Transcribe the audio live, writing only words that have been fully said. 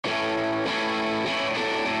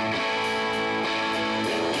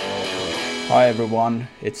Hi everyone,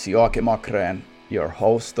 it's Joakim Akrén, your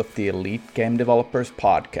host of the Elite Game Developers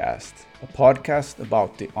Podcast, a podcast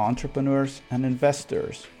about the entrepreneurs and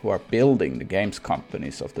investors who are building the games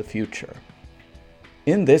companies of the future.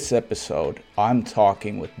 In this episode, I'm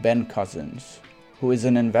talking with Ben Cousins, who is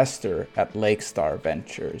an investor at Lakestar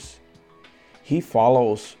Ventures. He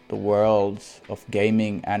follows the worlds of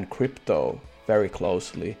gaming and crypto very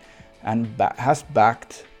closely and has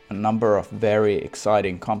backed a number of very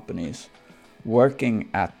exciting companies working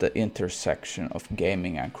at the intersection of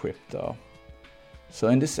gaming and crypto. So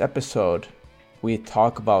in this episode, we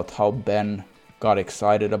talk about how Ben got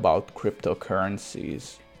excited about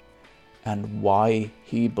cryptocurrencies and why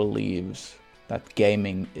he believes that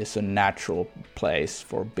gaming is a natural place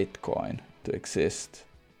for Bitcoin to exist,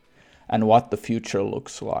 and what the future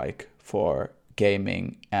looks like for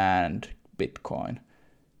gaming and Bitcoin.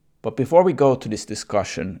 But before we go to this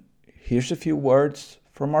discussion, here's a few words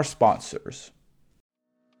from our sponsors.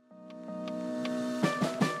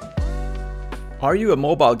 Are you a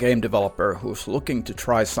mobile game developer who's looking to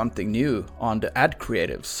try something new on the ad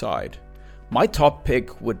creative side? My top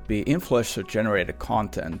pick would be Influencer Generated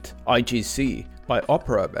Content, IGC, by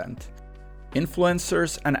Opera Event.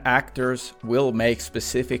 Influencers and actors will make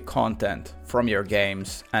specific content from your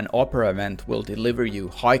games, and Opera Event will deliver you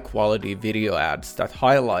high-quality video ads that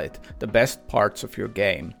highlight the best parts of your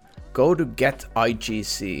game. Go to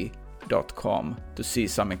getigc.com to see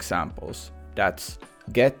some examples. That's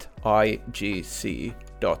getigc.com.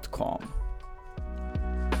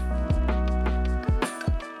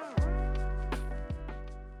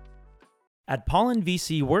 At Pollen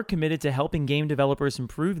VC, we're committed to helping game developers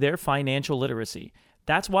improve their financial literacy.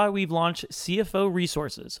 That's why we've launched CFO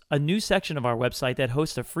Resources, a new section of our website that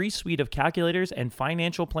hosts a free suite of calculators and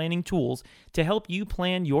financial planning tools to help you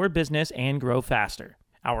plan your business and grow faster.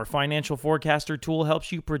 Our financial forecaster tool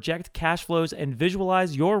helps you project cash flows and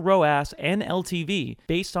visualize your ROAS and LTV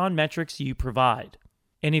based on metrics you provide.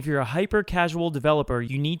 And if you're a hyper-casual developer,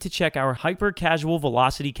 you need to check our hyper-casual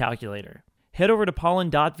velocity calculator. Head over to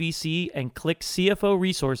pollen.vc and click CFO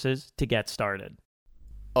Resources to get started.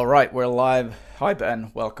 All right, we're live. Hi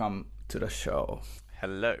Ben, welcome to the show.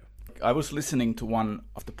 Hello. I was listening to one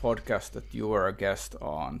of the podcasts that you were a guest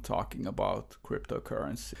on talking about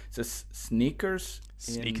cryptocurrency. It says sneakers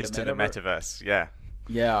to the metaverse, yeah.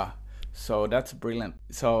 Yeah, so that's brilliant.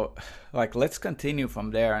 So let's continue from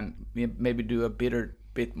there and maybe do a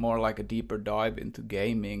bit more like a deeper dive into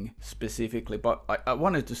gaming specifically. But I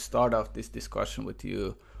wanted to start off this discussion with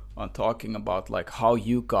you on talking about how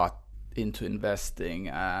you got into investing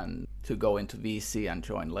and to go into VC and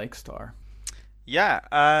join Lakestar. Yeah,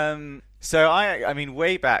 so I mean,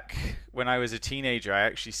 way back when I was a teenager, I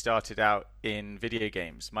actually started out in video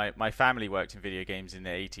games. My family worked in video games in the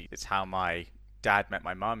 80s. It's how my dad met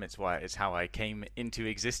my mum. It's how I came into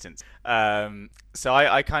existence. So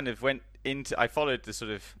I kind of I followed the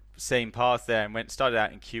sort of same path there and started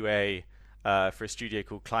out in QA for a studio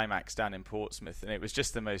called Climax down in Portsmouth, and it was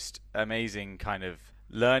just the most amazing kind of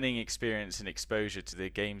learning experience and exposure to the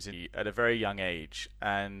games at a very young age.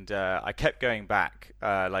 And I kept going back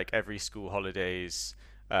every school holidays,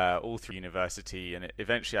 all through university, and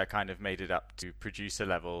eventually I kind of made it up to producer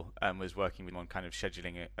level and was working with them on kind of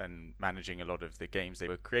scheduling and managing a lot of the games they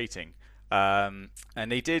were creating. And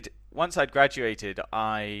once I'd graduated,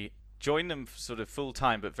 I joined them sort of full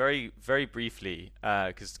time, but very, very briefly,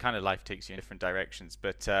 because kind of life takes you in different directions.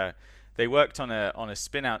 But they worked on a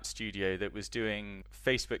spin-out studio that was doing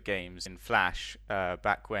Facebook games in Flash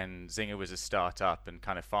back when Zynga was a startup, and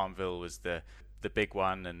kind of Farmville was the big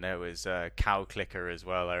one, and there was Cow Clicker as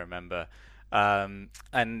well, I remember.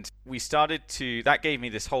 And we started that gave me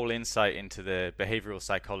this whole insight into the behavioral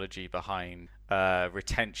psychology behind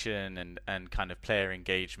retention and kind of player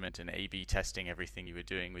engagement and A/B testing everything you were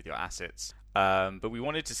doing with your assets. But we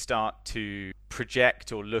wanted to start to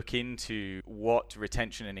project or look into what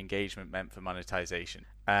retention and engagement meant for monetization.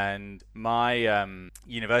 And my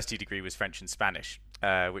university degree was French and Spanish,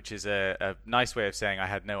 which is a nice way of saying I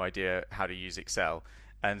had no idea how to use Excel.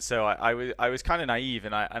 And so I was kind of naive,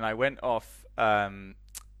 and I went off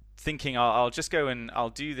thinking I'll just go and I'll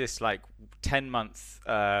do this 10-month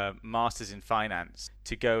masters in finance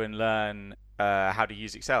to go and learn how to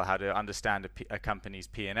use Excel, how to understand a company's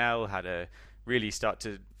P&L, how to really start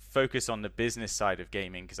to focus on the business side of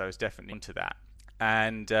gaming, because I was definitely into that.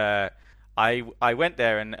 And I went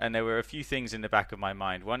there, and there were a few things in the back of my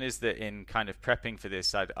mind. One is that in kind of prepping for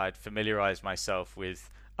this, I'd familiarized myself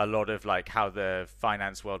with a lot of like how the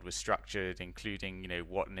finance world was structured, including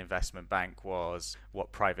what an investment bank was,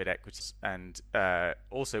 what private equity, and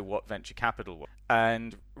also what venture capital was.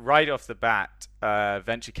 And right off the bat,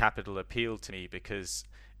 venture capital appealed to me because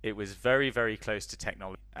it was very, very close to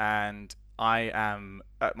technology, and I am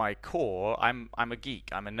at my core. I'm a geek.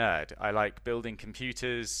 I'm a nerd. I like building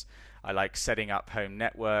computers. I like setting up home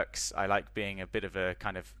networks. I like being a bit of a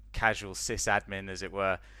kind of casual sysadmin, as it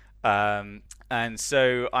were. And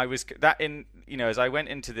so I was as I went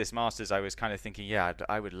into this master's, I was kind of thinking, yeah,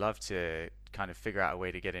 I would love to kind of figure out a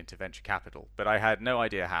way to get into venture capital, but I had no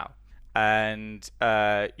idea how. And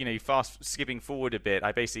fast skipping forward a bit,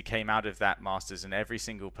 I basically came out of that master's, and every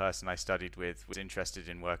single person I studied with was interested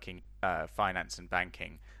in working finance and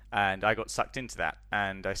banking. And I got sucked into that,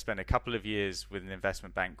 and I spent a couple of years with an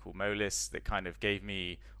investment bank called Moelis that kind of gave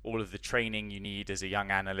me all of the training you need as a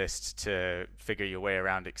young analyst to figure your way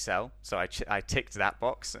around Excel. So I ticked that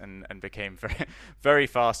box and became very, very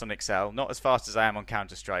fast on Excel. Not as fast as I am on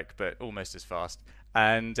Counter-Strike, but almost as fast.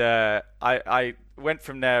 And I went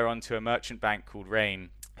from there onto a merchant bank called Rain,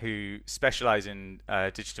 who specialize in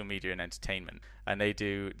digital media and entertainment, and they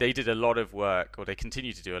did a lot of work, or they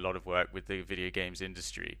continue to do a lot of work with the video games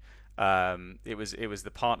industry. It was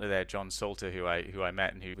the partner there, John Salter, who I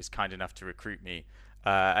met and who was kind enough to recruit me.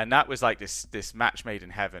 And that was like this match made in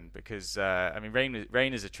heaven, because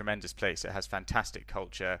Rain is a tremendous place. It has fantastic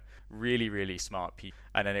culture, really, really smart people,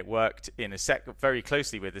 and then it worked in very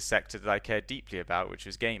closely with a sector that I cared deeply about, which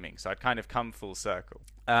was gaming. So I'd kind of come full circle.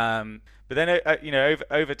 But then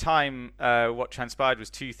over time, what transpired was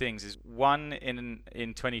two things. Is one, in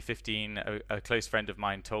 2015, a close friend of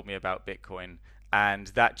mine told me about Bitcoin, and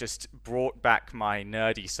that just brought back my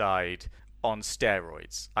nerdy side on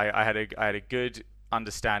steroids. I had a good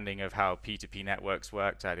understanding of how P2P networks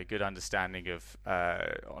worked. I had a good understanding of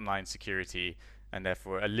online security, and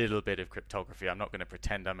therefore a little bit of cryptography. I'm not going to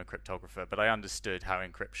pretend I'm a cryptographer, but I understood how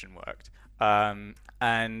encryption worked.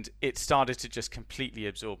 And it started to just completely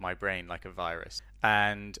absorb my brain like a virus.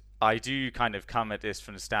 And I do kind of come at this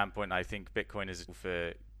from the standpoint, I think Bitcoin is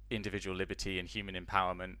for individual liberty and human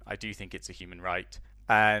empowerment. I do think it's a human right.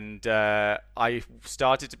 And I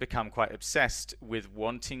started to become quite obsessed with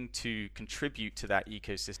wanting to contribute to that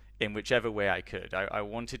ecosystem in whichever way I could. I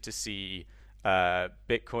wanted to see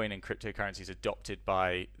Bitcoin and cryptocurrencies adopted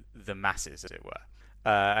by the masses, as it were.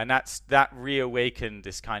 And that reawakened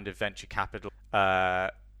this kind of venture capital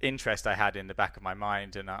interest I had in the back of my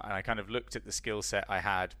mind. And I kind of looked at the skill set I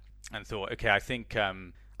had and thought, okay, I think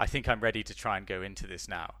I'm ready to try and go into this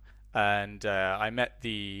now. And I met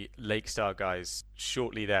the Lakestar guys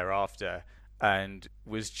shortly thereafter, and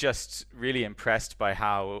was just really impressed by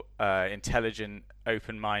how intelligent,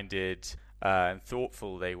 open-minded, and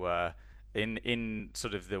thoughtful they were in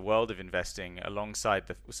sort of the world of investing. Alongside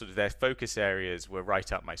the sort of their focus areas were right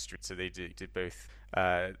up my street. So they did both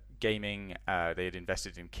gaming. They had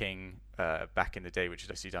invested in King back in the day, which has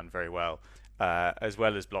actually done very well. As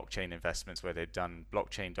well as blockchain investments, where they'd done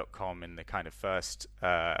blockchain.com in the kind of first,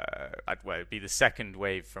 it'd be the second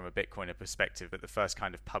wave from a Bitcoiner perspective, but the first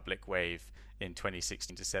kind of public wave in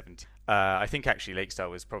 2016 to 17. I think actually Lakestar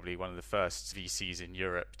was probably one of the first VCs in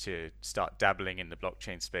Europe to start dabbling in the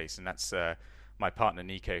blockchain space, and that's my partner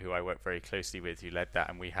Nico, who I work very closely with, who led that,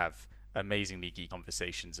 and we have amazingly geek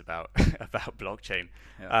conversations about about blockchain.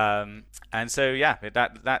 Yeah. And so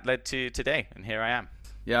that led to today, and here I am.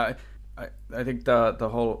 Yeah. I think the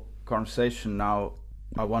whole conversation now,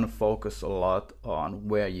 I want to focus a lot on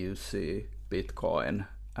where you see Bitcoin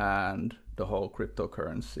and the whole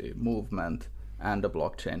cryptocurrency movement and the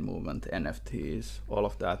blockchain movement, NFTs, all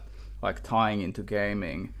of that, like tying into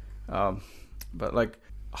gaming. But like,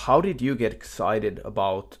 how did you get excited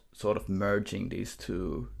about sort of merging these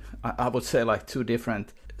two, I would say like two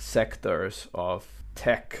different sectors of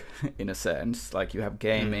tech in a sense? Like you have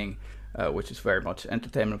gaming, which is very much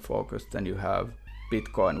entertainment focused, and you have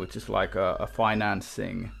Bitcoin, which is like a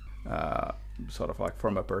financing, sort of like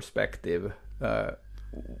from a perspective.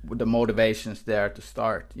 The motivations there to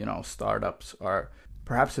start, startups are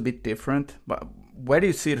perhaps a bit different. But where do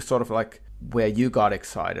you see the sort of like where you got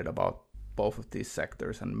excited about both of these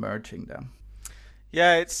sectors and merging them?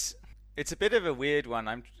 Yeah, it's a bit of a weird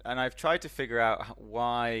one. I've tried to figure out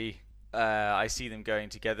why I see them going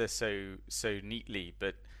together so neatly,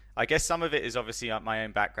 but I guess some of it is obviously my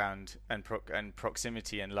own background and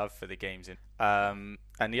proximity and love for the games. And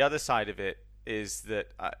the other side of it is that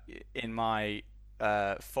in my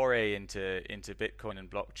foray into Bitcoin and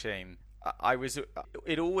blockchain,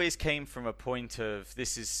 it always came from a point of,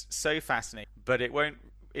 this is so fascinating, but it won't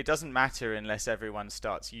it doesn't matter unless everyone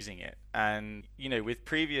starts using it. And, with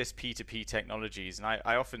previous P2P technologies, and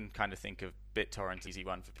I often kind of think of BitTorrent, easy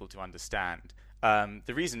one for people to understand.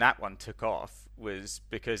 The reason that one took off was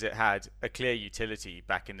because it had a clear utility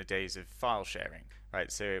back in the days of file sharing,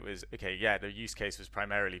 right? So it was, the use case was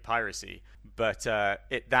primarily piracy, but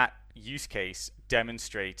that use case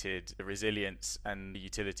demonstrated the resilience and the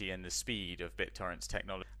utility and the speed of BitTorrent's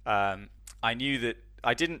technology. I knew that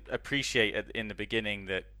I didn't appreciate in the beginning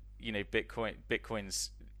that Bitcoin's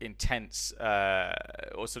intense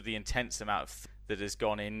or sort of the intense amount that has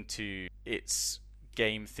gone into its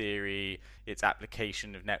game theory, its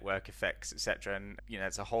application of network effects, etc. And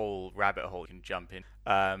it's a whole rabbit hole you can jump in.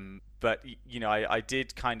 But I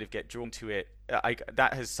did kind of get drawn to it.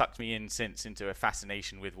 That has sucked me in since into a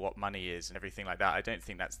fascination with what money is and everything like that. I don't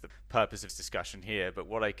think that's the purpose of this discussion here. But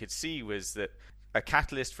what I could see was that a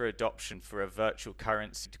catalyst for adoption for a virtual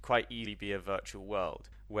currency to quite easily be a virtual world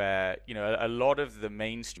where a lot of the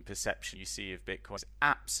mainstream perception you see of Bitcoin is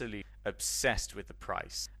absolutely obsessed with the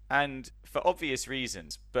price. And for obvious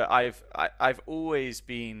reasons, but I've always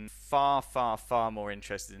been far, far, far more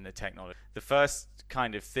interested in the technology. The first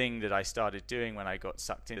kind of thing that I started doing when I got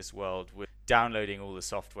sucked into this world was downloading all the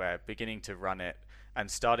software, beginning to run it, and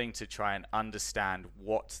starting to try and understand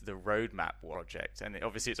what the roadmap project. And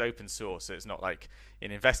obviously it's open source, so it's not like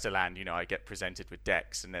in investor land, I get presented with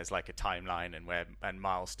decks and there's like a timeline and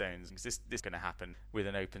milestones. This is going to happen with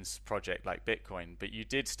an open project like Bitcoin. But you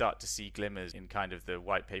did start to see glimmers in kind of the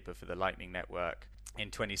white paper for the Lightning Network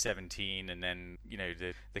in 2017, and then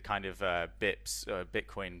the kind of BIPs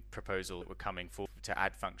Bitcoin proposal that were coming forward to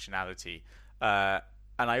add functionality.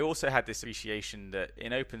 And I also had this appreciation that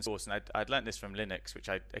in open source, and I'd learned this from Linux, which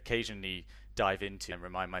I occasionally dive into and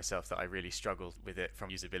remind myself that I really struggled with it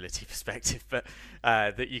from a usability perspective, but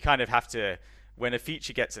that you kind of have to, when a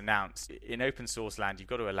feature gets announced, in open source land, you've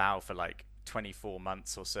got to allow for like 24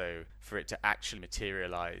 months or so for it to actually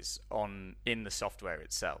materialize in the software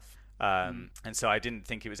itself. And so I didn't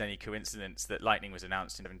think it was any coincidence that Lightning was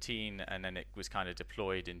announced in 2017 and then it was kind of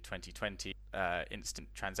deployed in 2020, instant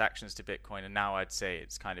transactions to Bitcoin. And now I'd say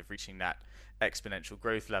it's kind of reaching that exponential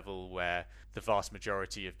growth level where the vast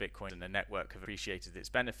majority of Bitcoin and the network have appreciated its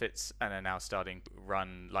benefits and are now starting to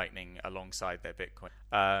run Lightning alongside their Bitcoin.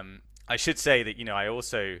 I should say that, I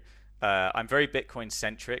also... I'm very Bitcoin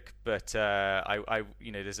centric, but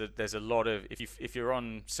there's a lot of if you're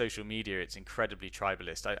on social media, it's incredibly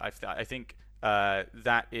tribalist. I think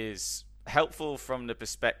that is helpful from the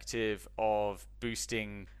perspective of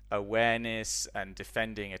boosting awareness and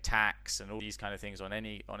defending attacks and all these kind of things on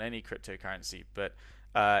any cryptocurrency, but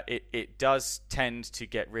it does tend to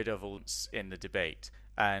get rid of all in the debate.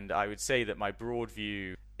 And I would say that my broad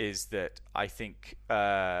view is that I think.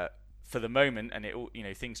 For the moment, and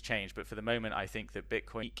things change, but for the moment, I think that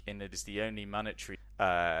Bitcoin in it is the only monetary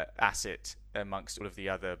asset amongst all of the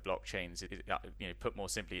other blockchains. Put more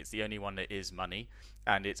simply, it's the only one that is money,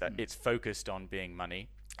 and it's focused on being money.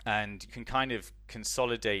 And you can kind of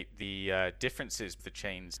consolidate the differences of the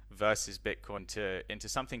chains versus Bitcoin into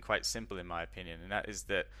something quite simple, in my opinion, and that is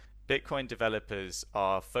that Bitcoin developers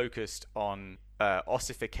are focused on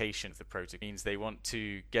ossification of the protocol. It means they want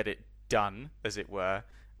to get it done, as it were,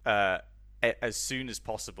 as soon as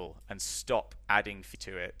possible and stop adding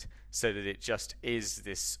to it so that it just is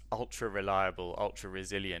this ultra reliable, ultra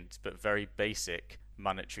resilient, but very basic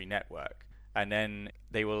monetary network. And then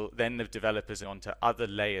the developers onto other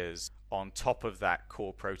layers on top of that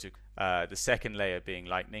core protocol. The second layer being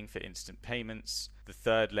Lightning for instant payments. The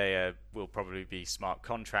third layer will probably be smart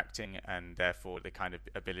contracting and therefore the kind of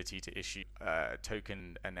ability to issue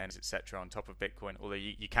token and etc. on top of Bitcoin, although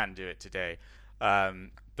you can do it today.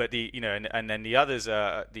 But and then the others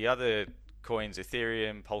are the other coins,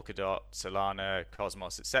 Ethereum, Polkadot, Solana,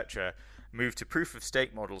 Cosmos, etc., move to proof of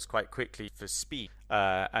stake models quite quickly for speed,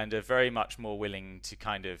 and are very much more willing to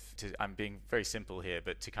I'm being very simple here,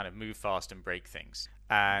 but to kind of move fast and break things.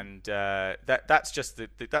 And that's just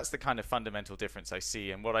that's the kind of fundamental difference I see.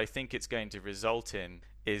 And what I think it's going to result in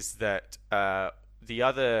is that the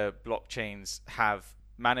other blockchains have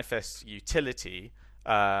manifest utility.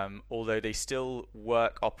 Although they still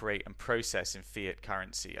work, operate, and process in fiat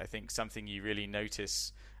currency. I think something you really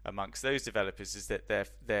notice amongst those developers is that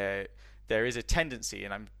there is a tendency,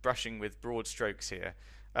 and I'm brushing with broad strokes here,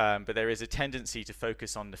 but there is a tendency to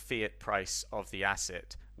focus on the fiat price of the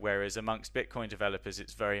asset, whereas amongst Bitcoin developers,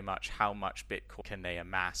 it's very much how much Bitcoin can they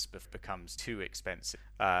amass before it becomes too expensive.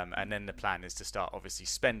 And then the plan is to start obviously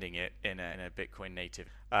spending it in a Bitcoin native.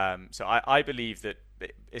 So I believe that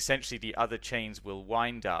essentially the other chains will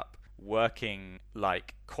wind up working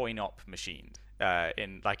like coin-op machines.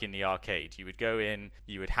 in the arcade. You would go in,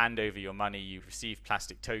 you would hand over your money, you receive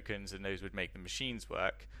plastic tokens, and those would make the machines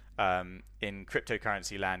work. In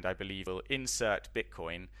cryptocurrency land, I believe you'll insert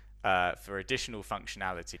Bitcoin for additional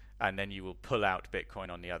functionality, and then you will pull out Bitcoin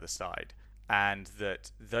on the other side. And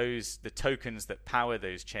that the tokens that power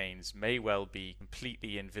those chains may well be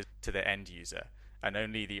completely invisible to the end user, and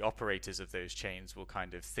only the operators of those chains will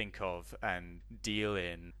kind of think of and deal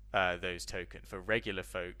in those tokens. For regular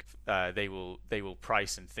folk, they will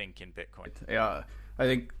price and think in Bitcoin. Yeah, I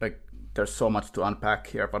think like there's so much to unpack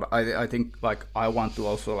here, but I think like I want to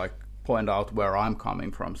also like point out where I'm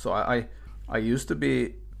coming from. So I used to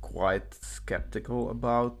be quite skeptical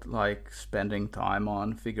about like spending time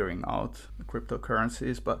on figuring out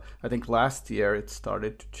cryptocurrencies, but I think last year it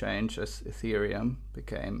started to change as Ethereum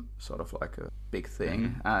became sort of like a big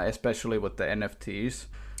thing, especially with the NFTs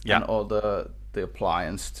and all the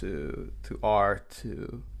appliance to art,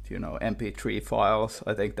 to MP3 files.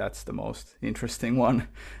 I think that's the most interesting one,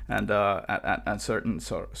 and certain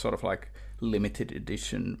sort of like limited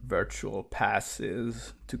edition virtual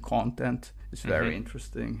passes to content is very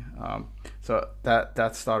interesting. So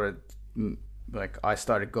that started, like I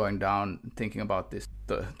started going down thinking about this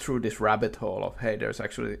through this rabbit hole of, hey, there's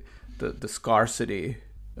actually the scarcity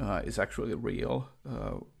is actually real.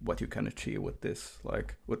 What you can achieve with this,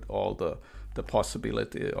 like with all the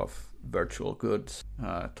possibility of virtual goods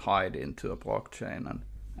tied into a blockchain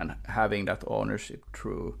and having that ownership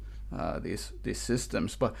through these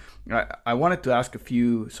systems. But I wanted to ask a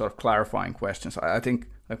few sort of clarifying questions. I think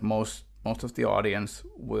like most of the audience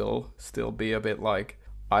will still be a bit like,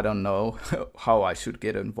 I don't know how I should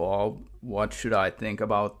get involved. What should I think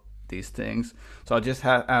about these things? So I'll just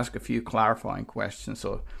ask a few clarifying questions.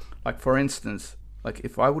 So like, for instance, like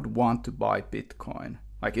if I would want to buy Bitcoin,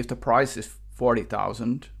 like if the price is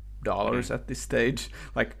 $40,000 at this stage,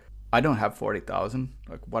 like I don't have 40,000.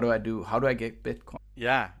 Like what do I do? How do I get Bitcoin?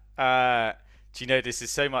 Yeah. Do you know, this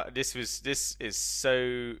is is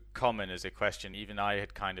so common as a question. Even I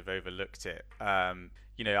had kind of overlooked it.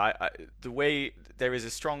 The way there is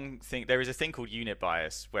a thing called unit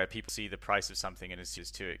bias, where people see the price of something and it's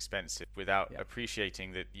just too expensive without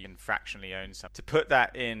appreciating that you can fractionally own something. To put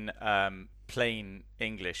that in plain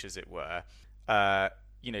English, as it were,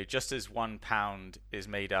 just as £1 is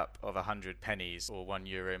made up of 100 pennies, or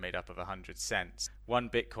 €1 made up of 100 cents, one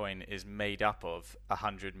Bitcoin is made up of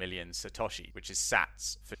 100 million Satoshi, which is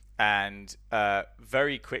sats. And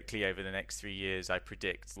very quickly over the next 3 years, I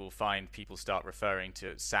predict we'll find people start referring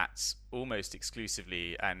to sats almost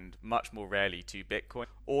exclusively and much more rarely to Bitcoin.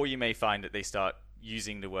 Or you may find that they start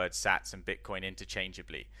using the word sats and Bitcoin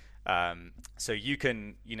interchangeably. So you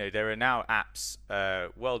can, there are now apps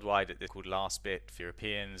worldwide called LastBit for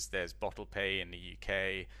Europeans. There's BottlePay in the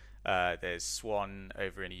UK. There's Swan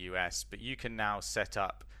over in the US. But you can now set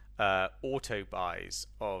up auto buys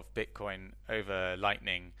of Bitcoin over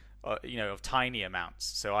Lightning, of tiny amounts.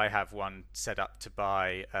 So I have one set up to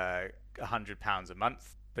buy £100 a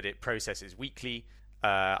month, but it processes weekly.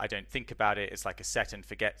 I don't think about it. It's like a set and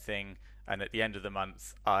forget thing. And at the end of the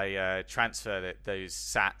month, I transfer those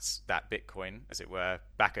sats, that Bitcoin, as it were,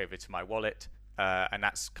 back over to my wallet. And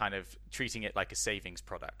that's kind of treating it like a savings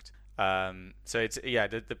product. So it's,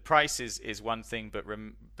 the price is one thing,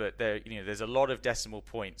 but there, there's a lot of decimal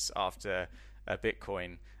points after a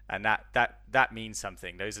Bitcoin, and that means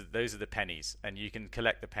something. Those are the pennies, and you can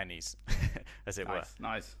collect the pennies, as it were.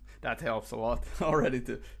 Nice. That helps a lot already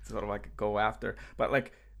to sort of like go after. But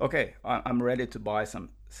like, okay, I'm ready to buy some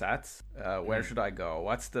sats. Where should I go?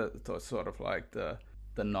 What's the sort of like the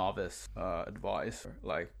novice advice, or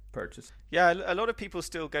like purchase? Yeah, a lot of people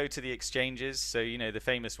still go to the exchanges. So the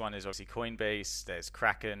famous one is obviously Coinbase. There's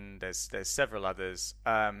Kraken. There's several others.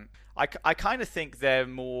 I kind of think they're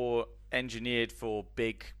more engineered for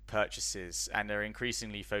big purchases, and they're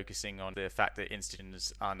increasingly focusing on the fact that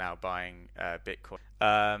institutions are now buying Bitcoin.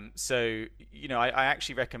 So I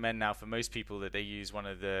actually recommend now for most people that they use one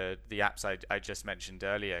of the apps I just mentioned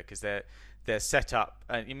earlier, because they're set up.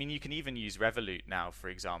 I mean, you can even use Revolut now, for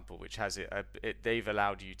example, which has they've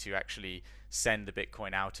allowed you to actually send the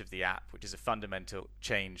Bitcoin out of the app, which is a fundamental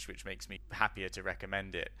change, which makes me happier to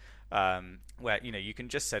recommend it. Where you can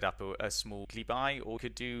just set up a small weekly buy, or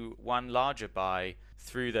could do one larger buy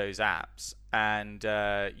through those apps, and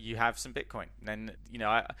you have some Bitcoin. And then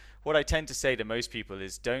what I tend to say to most people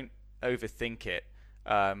is, don't overthink it.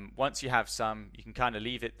 Once you have some, you can kind of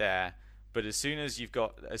leave it there. But as soon as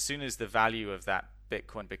the value of that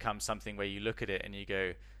Bitcoin becomes something where you look at it and you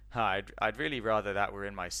go, I'd really rather that were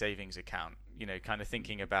in my savings account. kind of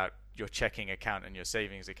thinking about your checking account and your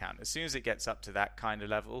savings account. As soon as it gets up to that kind of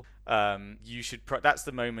level, you should that's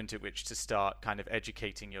the moment at which to start kind of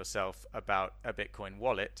educating yourself about a Bitcoin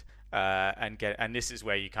wallet. And this is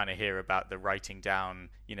where you kind of hear about the writing down,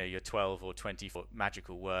 your 12 or 24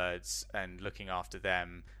 magical words and looking after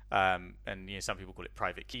them. And some people call it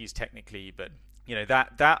private keys technically, but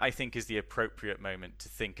that I think is the appropriate moment to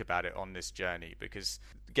think about it on this journey, because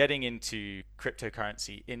getting into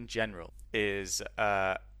cryptocurrency in general is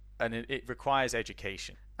and it requires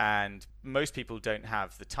education, and most people don't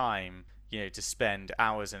have the time to spend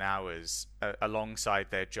hours and hours alongside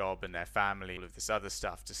their job and their family, all of this other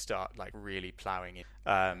stuff, to start like really plowing in.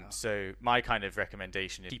 So my kind of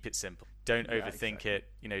recommendation is keep it simple. Don't overthink it.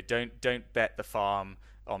 Don't bet the farm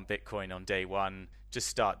on Bitcoin on day one. Just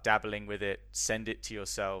start dabbling with it. Send it to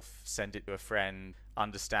yourself. Send it to a friend.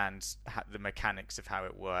 Understand the mechanics of how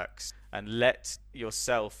it works, and let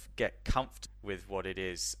yourself get comfortable with what it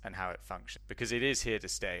is and how it functions, because it is here to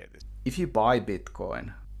stay at this. If you buy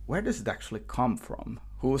Bitcoin, where does it actually come from?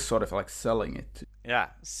 Who's sort of like selling it to?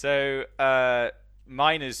 Yeah, so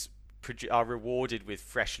miners are rewarded with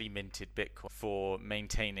freshly minted Bitcoin for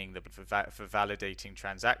maintaining for validating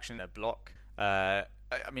transaction a block.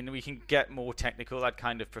 We can get more technical. I'd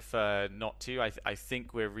kind of prefer not to. I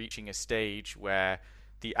think we're reaching a stage where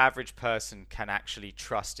the average person can actually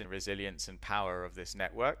trust in resilience and power of this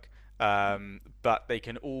network. But they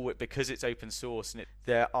can because it's open source, and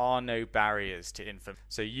there are no barriers to info.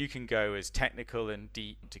 So you can go as technical and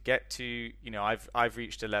deep to get to. I've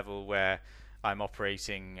reached a level where I'm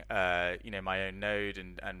operating, my own node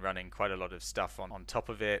and running quite a lot of stuff on top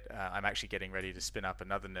of it. I'm actually getting ready to spin up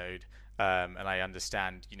another node, and I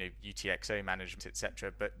understand, UTXO management,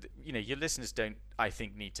 etc. But your listeners don't, I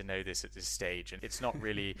think, need to know this at this stage, and it's not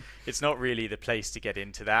really the place to get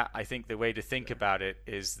into that. I think the way to think about it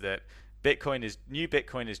is that new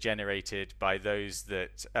Bitcoin is generated by those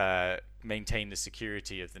that maintain the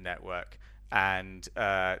security of the network. And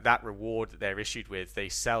that reward that they're issued with, they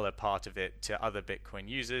sell a part of it to other Bitcoin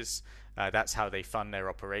users. That's how they fund their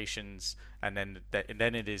operations, and then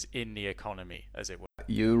it is in the economy, as it were.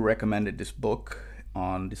 You recommended this book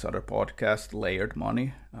on this other podcast, Layered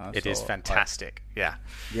Money. It is fantastic.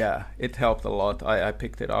 Yeah, it helped a lot. I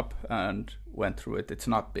picked it up and went through it. It's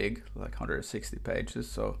not big, like 160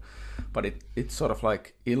 pages. But it sort of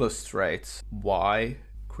like illustrates why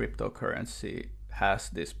cryptocurrency has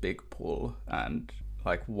this big pull, and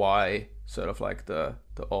like why sort of like the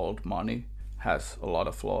old money has a lot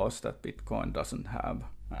of flaws that Bitcoin doesn't have.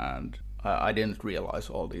 And I didn't realize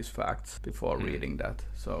all these facts before reading that.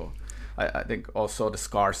 So I think also the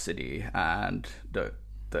scarcity and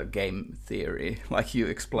the game theory, like you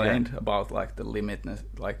explained, about like the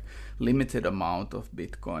limited amount of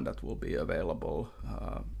Bitcoin that will be available,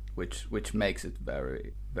 which makes it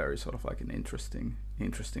very, very sort of like an interesting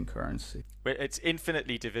currency. It's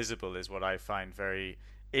infinitely divisible is what I find very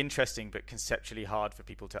interesting, but conceptually hard for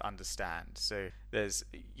people to understand. So there's,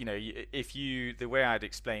 the way I'd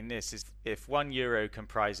explain this is if €1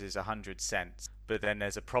 comprises 100 cents, but then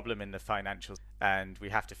there's a problem in the financial, and we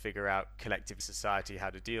have to figure out collective society how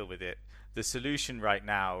to deal with it. The solution right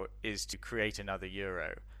now is to create another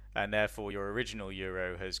euro, and therefore your original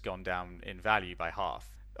euro has gone down in value by half.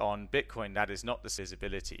 On Bitcoin, that is not the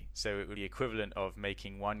visibility. So it would be equivalent of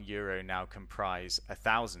making €1 now comprise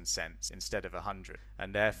 1,000 cents instead of 100.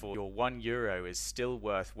 And therefore, your €1 is still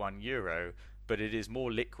worth €1, but it is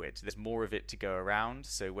more liquid. There's more of it to go around.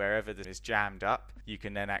 So wherever that is jammed up, you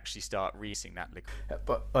can then actually start releasing that liquid.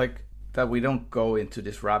 But like that, we don't go into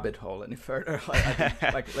this rabbit hole any further. I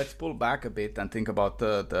think, like, let's pull back a bit and think about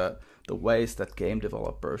the ways that game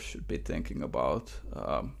developers should be thinking about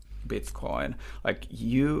Bitcoin. Like,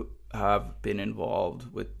 you have been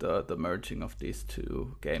involved with the merging of these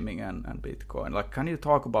two, gaming and Bitcoin. Like, can you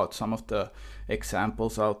talk about some of the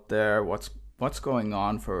examples out there? What's going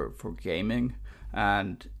on for gaming?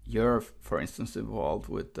 And you're, for instance, involved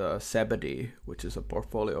with Zebedee, which is a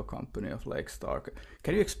portfolio company of Lakestar.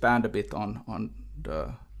 Can you expand a bit on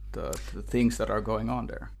the things that are going on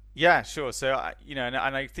there? Yeah, sure. So, and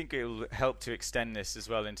I think it will help to extend this as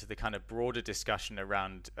well into the kind of broader discussion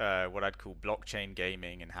around what I'd call blockchain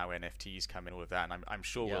gaming and how NFTs come in, all of that. And I'm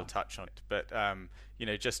sure we'll touch on it. But,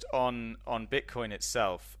 just on Bitcoin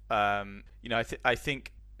itself, I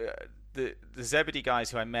think the Zebedee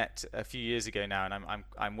guys who I met a few years ago now, and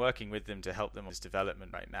I'm working with them to help them on this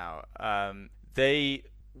development right now. They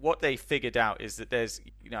what they figured out is that there's,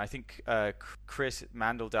 I think Chris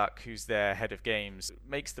Mandelduck, who's their head of games,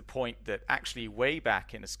 makes the point that actually way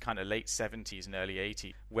back in this kind of late 70s and early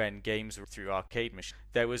 80s, when games were through arcade machines,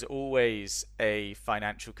 there was always a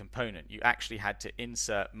financial component. You actually had to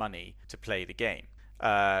insert money to play the game.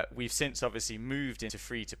 We've since obviously moved into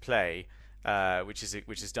free-to-play, which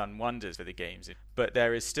has done wonders for the games. But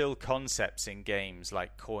there is still concepts in games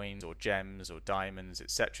like coins or gems or diamonds,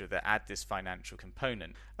 etc., that add this financial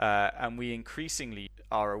component. And we increasingly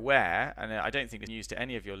are aware, and I don't think it's news to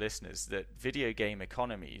any of your listeners, that video game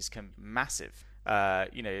economies can be massive.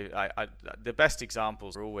 The best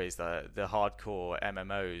examples are always the hardcore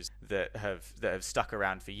MMOs that have stuck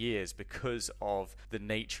around for years because of the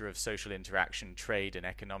nature of social interaction, trade, and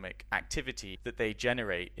economic activity that they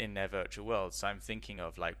generate in their virtual worlds. So I'm thinking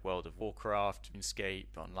of like World of Warcraft,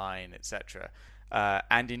 RuneScape, Online, etc.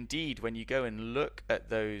 And indeed, when you go and look at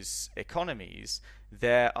those economies,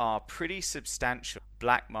 there are pretty substantial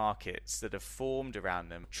black markets that have formed around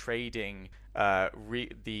them, trading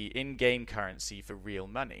the in-game currency for real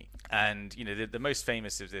money. And the most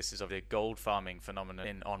famous of this is of the gold farming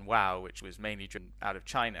phenomenon on WoW, which was mainly driven out of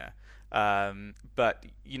China. But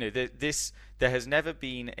there has never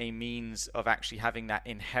been a means of actually having that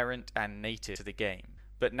inherent and native to the game.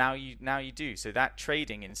 But now you do. So that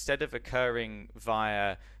trading, instead of occurring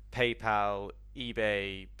via PayPal,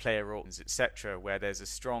 eBay, player auctions, etc., where there's a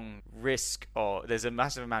strong risk, or there's a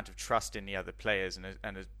massive amount of trust in the other players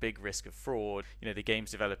and a big risk of fraud. The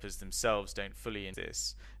games developers themselves don't fully in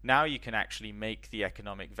this. Now you can actually make the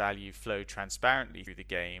economic value flow transparently through the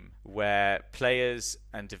game, where players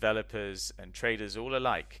and developers and traders all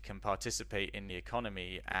alike can participate in the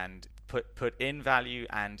economy and put in value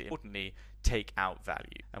and, importantly, take out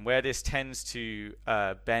value. And where this tends to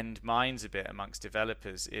bend minds a bit amongst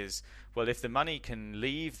developers is, well, if the money can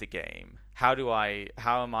leave the game, how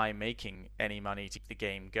am I making any money to keep the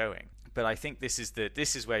game going? But I think this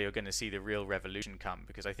is where you're going to see the real revolution come,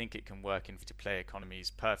 because I think it can work in free-to-play economies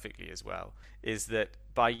perfectly as well, is that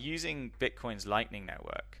by using Bitcoin's Lightning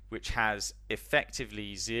Network, which has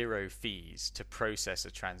effectively zero fees to process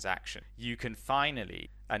a transaction, you can finally,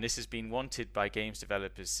 and this has been wanted by games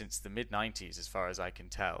developers since the mid-90s as far as I can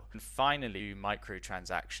tell, and finally do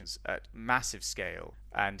microtransactions at massive scale,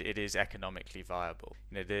 and it is economically viable.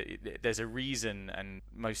 There's a reason, and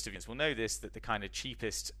most of us will know this, that the kind of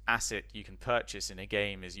cheapest asset you can purchase in a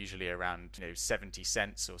game is usually around 70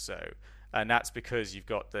 cents or so. And that's because you've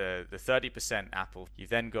got the 30% Apple, you've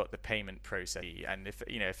then got the payment process, and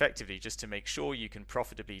effectively, just to make sure you can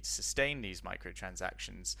profitably sustain these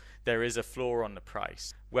microtransactions, there is a floor on the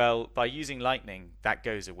price. Well, by using Lightning, that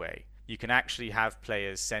goes away. You can actually have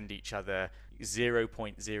players send each other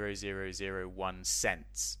 0.0001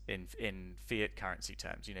 cents in fiat currency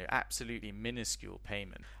terms. Absolutely minuscule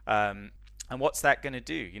payment. And what's that going to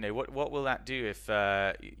do? What will that do if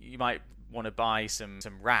you might want to buy some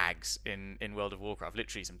rags in World of Warcraft,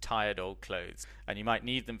 literally some tired old clothes, and you might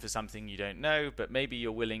need them for something you don't know, but maybe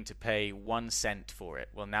you're willing to pay 1 cent for it.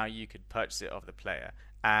 Well, now you could purchase it off the player,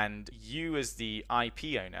 and you as the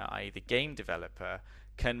IP owner, i.e. the game developer,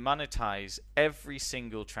 can monetize every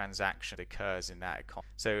single transaction that occurs in that economy.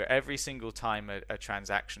 So every single time a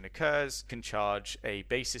transaction occurs, can charge a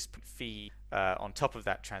basis fee on top of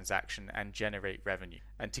that transaction and generate revenue.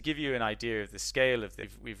 And to give you an idea of the scale of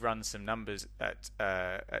this, we've run some numbers at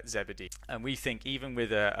Zebedee, and we think even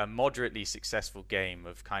with a moderately successful game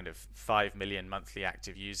of kind of 5 million monthly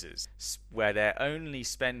active users, where they're only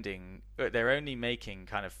making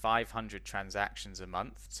kind of 500 transactions a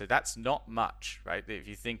month, so that's not much, right? If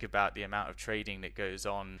you think about the amount of trading that goes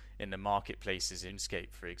on in the marketplaces in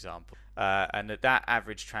RuneScape, for example, and that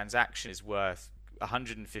average transaction is worth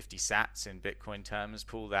 150 sats in Bitcoin terms,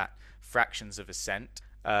 call that fractions of a cent.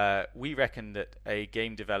 We reckon that a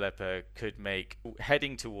game developer could make,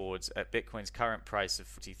 heading towards, at Bitcoin's current price of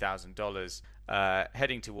 $40,000,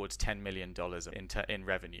 heading towards $10 million in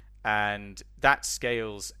revenue. And that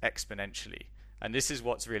scales exponentially. And this is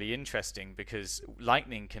what's really interesting, because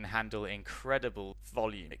Lightning can handle incredible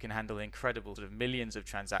volume. It can handle incredible sort of millions of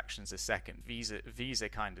transactions a second, Visa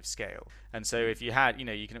kind of scale. And so if you had,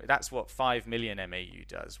 that's what 5 million MAU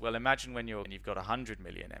does. Well, imagine when you've got 100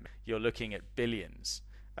 million MAU, you're looking at billions,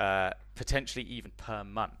 potentially even per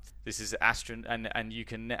month. This is and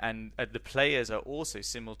the players are also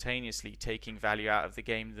simultaneously taking value out of the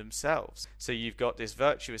game themselves. So you've got this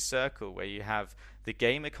virtuous circle where you have the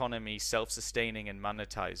game economy self-sustaining and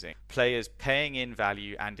monetizing, players paying in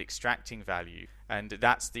value and extracting value, and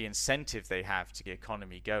that's the incentive they have to get the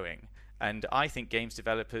economy going. And I think games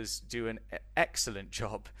developers do an excellent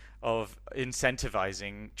job of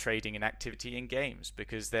incentivizing trading and activity in games,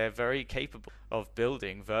 because they're very capable of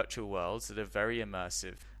building virtual worlds that are very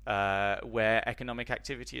immersive, where economic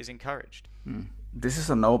activity is encouraged. This is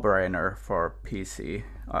a no-brainer for PC.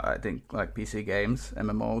 I think like PC games,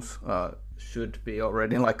 MMOs should be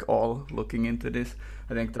already like all looking into this.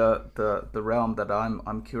 I think the realm that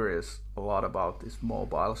I'm curious a lot about is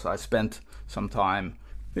mobile. So I spent some time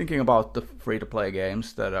thinking about the free-to-play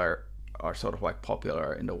games that are sort of like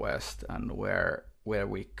popular in the West, and where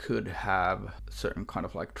we could have certain kind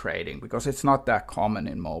of like trading, because it's not that common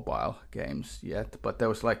in mobile games yet. But there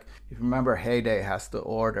was like, if you remember, Heyday has the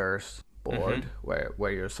orders board,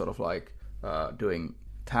 where you're sort of like doing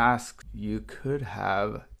tasks. You could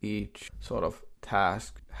have each sort of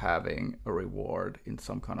task having a reward in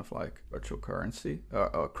some kind of like virtual currency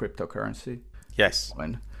or cryptocurrency. Yes.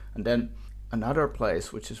 And then another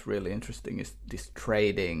place which is really interesting is this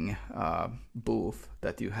trading booth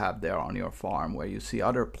that you have there on your farm, where you see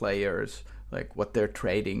other players, like what they're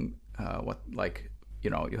trading,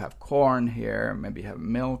 you have corn here, maybe you have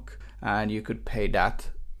milk, and you could pay that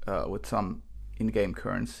with some in-game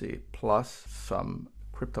currency plus some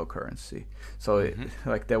cryptocurrency. So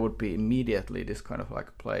like there would be immediately this kind of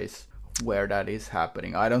like place where that is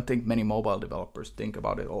happening. I don't think many mobile developers think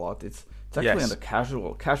about it a lot. It's actually on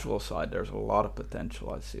the casual side. There's a lot of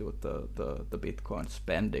potential I see with the Bitcoin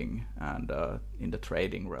spending and in the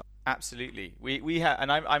trading realm. Absolutely, we have,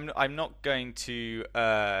 and I'm not going to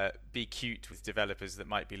be cute with developers that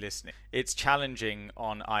might be listening. It's challenging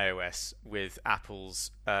on iOS with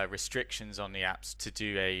Apple's restrictions on the apps to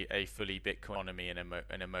do a fully Bitcoin economy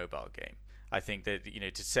in a mobile game. I think that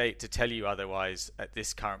to tell you otherwise at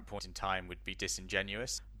this current point in time would be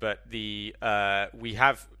disingenuous. But we're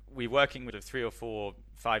working with 3 or 4,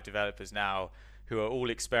 5 developers now who are all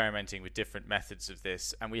experimenting with different methods of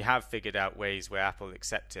this, and we have figured out ways where Apple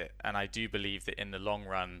accept it. And I do believe that in the long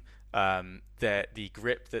run, the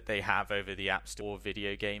grip that they have over the App Store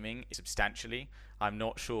video gaming is substantially. I'm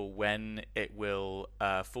not sure when it will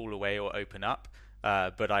fall away or open up,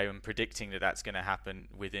 but I am predicting that that's going to happen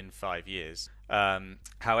within 5 years.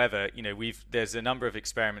 However, there's a number of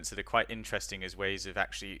experiments that are quite interesting as ways of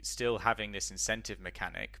actually still having this incentive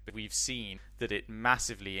mechanic, but we've seen that it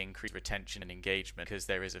massively increases retention and engagement because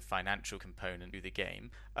there is a financial component to the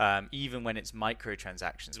game, even when it's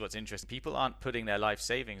microtransactions. What's interesting, people aren't putting their life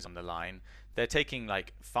savings on the line. They're taking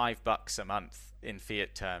like $5 a month in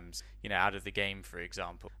fiat terms, out of the game, for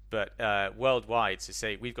example. But worldwide, so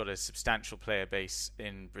say we've got a substantial player base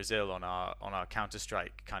in Brazil on our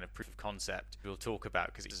Counter-Strike kind of proof of concept we'll talk about,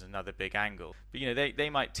 because it's another big angle. But they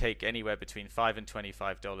might take anywhere between $5 and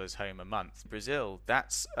 $25 home a month. Brazil,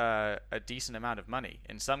 that's a decent amount of money.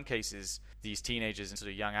 In some cases, these teenagers and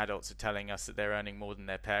sort of young adults are telling us that they're earning more than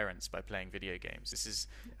their parents by playing video games. This is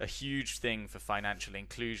a huge thing for financial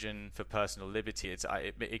inclusion, for personal liberty.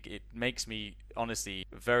 It makes me honestly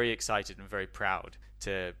very excited and very proud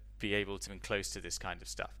to be able to be close to this kind of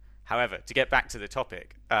stuff. However, to get back to the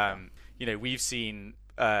topic, we've seen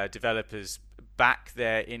developers back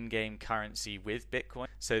their in-game currency with Bitcoin.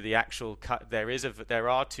 So the actual there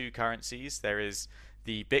are 2 currencies. There is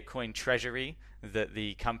the Bitcoin treasury that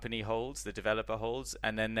the company holds, the developer holds,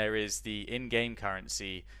 and then there is the in-game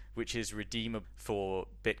currency, which is redeemable for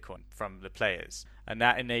Bitcoin from the players. And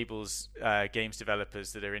that enables games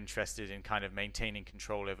developers that are interested in kind of maintaining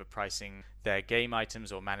control over pricing their game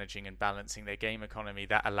items or managing and balancing their game economy.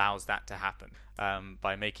 That allows that to happen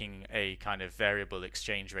by making a kind of variable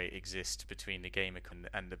exchange rate exist between the game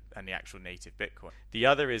and the actual native Bitcoin. The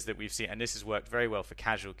other is that we've seen, and this has worked very well for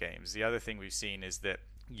casual games, the other thing we've seen is that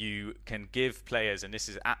you can give players, and this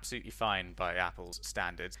is absolutely fine by Apple's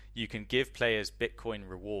standards, you can give players Bitcoin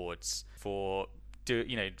rewards for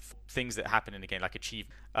things that happen in the game, like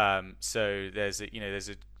achievement. So there's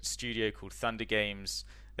a studio called Thunder Games.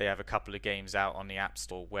 They have a couple of games out on the App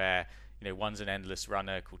Store where one's an endless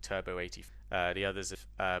runner called Turbo 80. The other's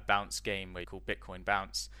a bounce game called Bitcoin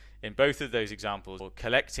Bounce. In both of those examples, you're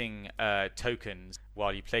collecting tokens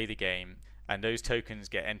while you play the game, and those tokens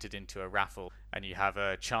get entered into a raffle, and you have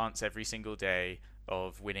a chance every single day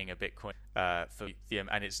of winning a Bitcoin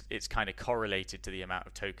and it's kind of correlated to the amount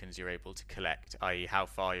of tokens you're able to collect, i.e. how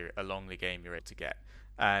far along the game you're able to get.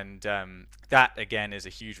 And that again is a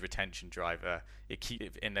huge retention driver.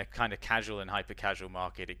 In the kind of casual and hyper casual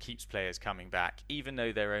market, it keeps players coming back, even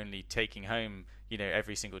though they're only taking home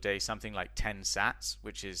every single day something like 10 sats,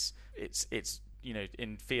 which is it's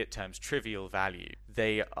in fiat terms trivial value.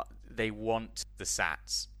 they want the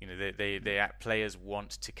sats. Players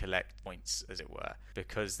want to collect points, as it were,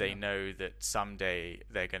 because they know that someday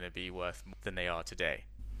they're going to be worth more than they are today.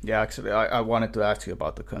 Yeah, actually, I wanted to ask you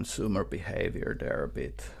about the consumer behavior there a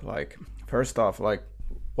bit. Like, first off, like,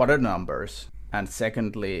 what are numbers? And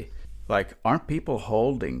secondly, like, aren't people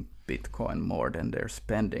holding Bitcoin more than they're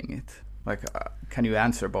spending it? Like, can you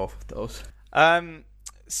answer both of those? I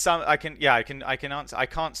can answer. I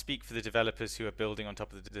can't speak for the developers who are building on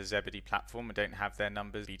top of the Zebedee platform. I don't have their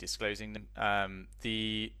numbers, be disclosing them.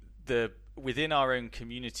 The within our own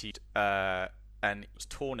community, an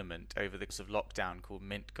tournament over the course of lockdown called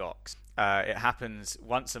Mint Gox. It happens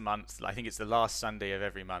once a month. I think it's the last Sunday of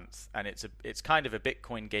every month, and it's kind of a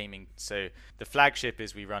Bitcoin gaming. So the flagship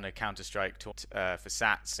is we run a Counter-Strike tournament for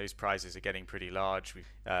Sats. Those prizes are getting pretty large.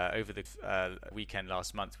 Over the weekend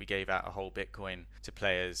last month, we gave out a whole Bitcoin to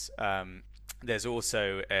players. There's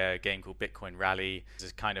also a game called Bitcoin Rally.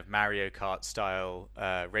 It's a kind of Mario Kart style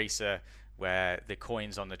racer where the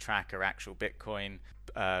coins on the track are actual Bitcoin.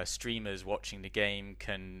 Streamers watching the game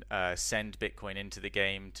can send Bitcoin into the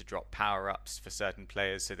game to drop power-ups for certain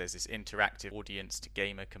players, so there's this interactive audience to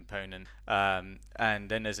gamer component, and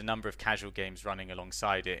then there's a number of casual games running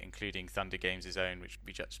alongside it, including Thunder Games' own, which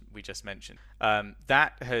we just mentioned.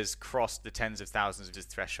 That has crossed the tens of thousands of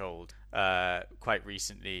threshold quite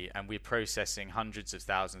recently, and we're processing hundreds of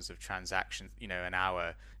thousands of transactions an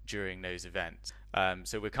hour during those events.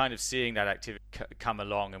 So we're kind of seeing that activity come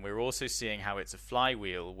along, and we're also seeing how it's a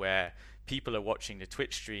flywheel where people are watching the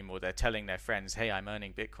Twitch stream or they're telling their friends, hey, I'm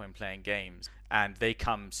earning Bitcoin playing games, and they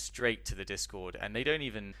come straight to the Discord, and they don't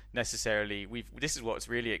even necessarily, this is what's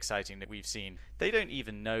really exciting that we've seen, they don't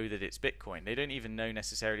even know that it's Bitcoin. They don't even know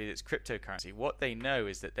necessarily that it's cryptocurrency. What they know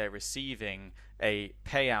is that they're receiving a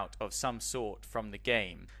payout of some sort from the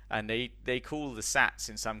game, and they call the sats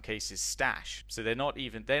in some cases stash. So they're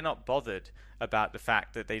not bothered about the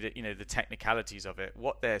fact that the technicalities of it.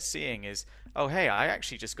 What they're seeing is, oh, hey, I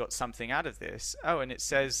actually just got something out of this. Oh, and it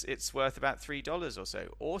says it's worth about $3 or so.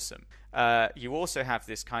 Awesome. You also have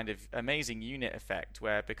this kind of amazing unit effect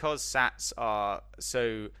where, because sats are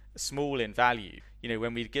so small in value,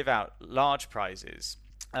 when we give out large prizes,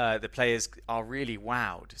 the players are really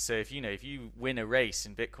wowed. So if you win a race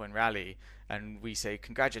in Bitcoin Rally and we say,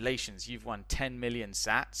 congratulations, you've won 10 million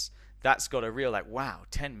sats, that's got a real wow,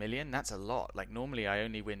 10 million, that's a lot. Like, normally I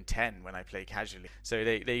only win 10 when I play casually. So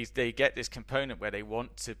they get this component where they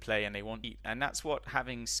want to play and they want to eat, and that's what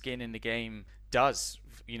having skin in the game does,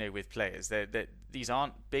 with players. These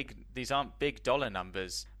aren't big dollar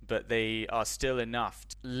numbers, but they are still enough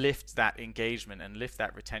to lift that engagement and lift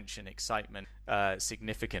that retention excitement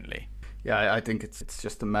significantly. Yeah, I think it's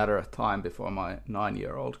just a matter of time before my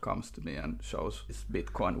 9-year-old comes to me and shows his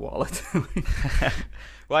Bitcoin wallet.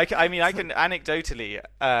 Well, I can anecdotally,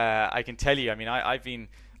 I can tell you. I've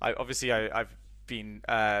been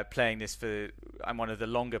playing this I'm one of the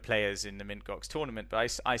longer players in the Mint Gox tournament,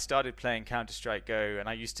 but I started playing Counter-Strike Go, and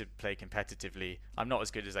I used to play competitively. I'm not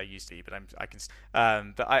as good as I used to be, but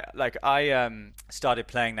I started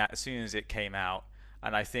playing that as soon as it came out,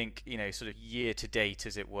 and I think sort of year to date,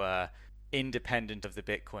 as it were, independent of the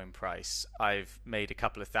Bitcoin price, I've made a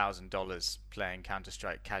couple of $1,000s playing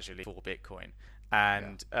Counter-Strike casually for Bitcoin.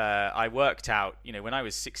 And I worked out, when I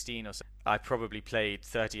was 16 or so, I probably played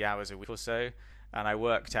 30 hours a week or so. And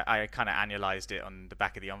I kind of annualized it on the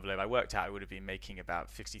back of the envelope. I worked out I would have been making about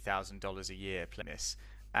 $50,000 a year playing this.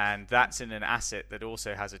 And that's in an asset that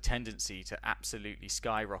also has a tendency to absolutely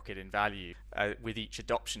skyrocket in value with each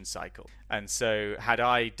adoption cycle. And so had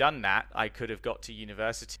I done that, I could have got to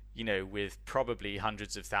university, with probably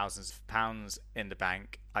hundreds of thousands of pounds in the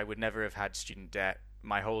bank. I would never have had student debt.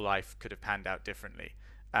 My whole life could have panned out differently.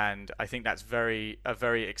 And I think that's a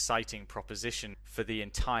very exciting proposition for the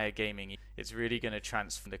entire gaming. It's really going to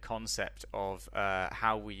transform the concept of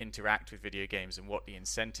how we interact with video games and what the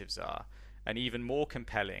incentives are. And even more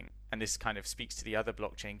compelling, and this kind of speaks to the other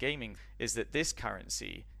blockchain gaming, is that this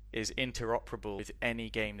currency is interoperable with any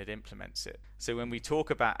game that implements it. So when we talk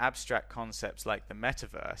about abstract concepts like the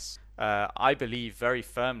metaverse, I believe very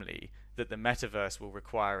firmly that the metaverse will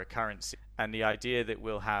require a currency, and the idea that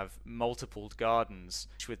we'll have multiple gardens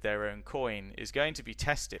with their own coin is going to be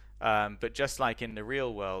tested. But just like in the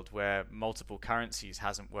real world, where multiple currencies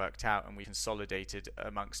hasn't worked out and we consolidated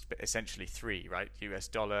amongst essentially three, right? US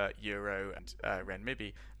dollar, euro, and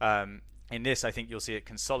renminbi. In this, I think you'll see it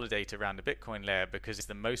consolidate around the Bitcoin layer because it's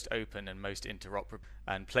the most open and most interoperable,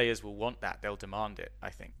 and players will want that. They'll demand it, I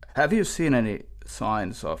think. Have you seen any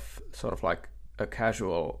signs of sort of like a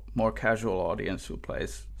more casual audience who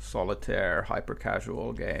plays solitaire,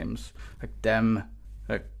 hyper-casual games, like them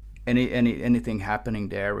anything happening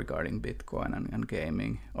there regarding Bitcoin and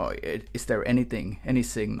gaming? Or is there any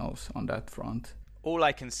signals on that front? All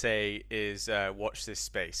I can say is watch this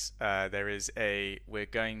space. We're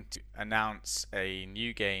going to announce a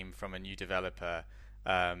new game from a new developer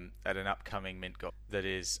at an upcoming Mint that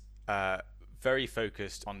is very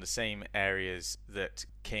focused on the same areas that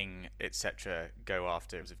King, etc. go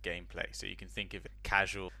after in terms of gameplay. So you can think of it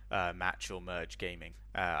casual, match or merge gaming.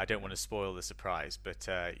 I don't want to spoil the surprise, but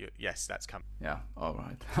yes, that's coming. Yeah, all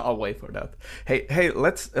right. I'll wait for that. Hey,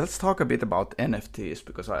 let's talk a bit about NFTs,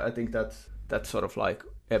 because I think that's sort of like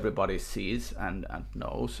everybody sees and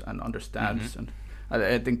knows and understands, and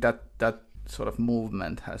I think that sort of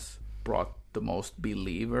movement has brought the most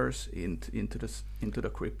believers into the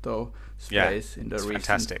crypto space in the recent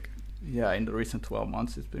fantastic. Yeah, in the recent 12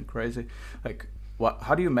 months, it's been crazy. Like,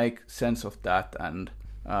 how do you make sense of that, and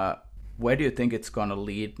where do you think it's gonna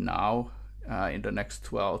lead now in the next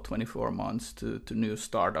 12, 24 months to new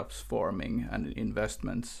startups forming and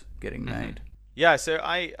investments getting made? Yeah, so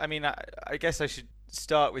I mean, I guess I should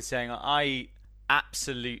start with saying I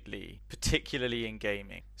absolutely, particularly in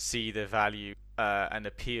gaming, see the value and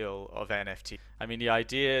appeal of NFT. I mean, the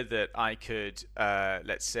idea that I could,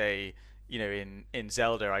 let's say, in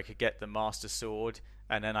Zelda, I could get the Master Sword,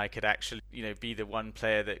 and then I could actually, be the one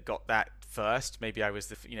player that got that first. Maybe I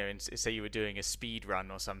was say you were doing a speed run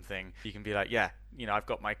or something. You can be like, yeah, I've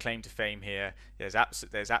got my claim to fame here. There's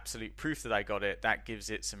absolute proof that I got it. That gives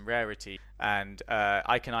it some rarity, and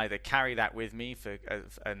I can either carry that with me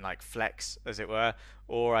and like flex, as it were,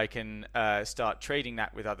 or I can start trading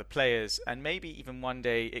that with other players, and maybe even one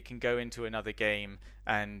day it can go into another game,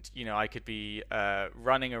 and I could be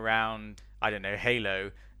running around, I don't know,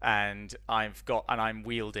 Halo, and I'm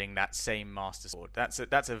wielding that same Master Sword. That's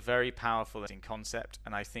a very powerful concept,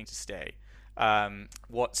 and I think to stay.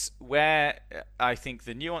 Where I think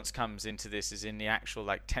the nuance comes into this is in the actual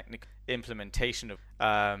like technical implementation of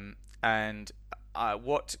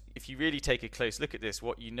what if you really take a close look at this,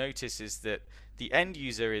 what you notice is that the end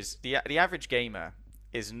user is the average gamer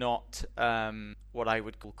is not what I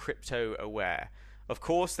would call crypto aware. Of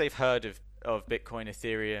course, they've heard of Bitcoin,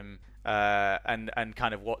 Ethereum, and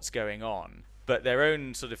kind of what's going on, but their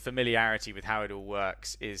own sort of familiarity with how it all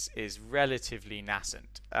works is relatively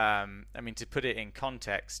nascent. I mean, to put it in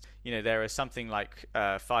context, there are something like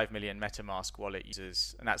 5 million MetaMask wallet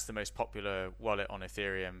users, and that's the most popular wallet on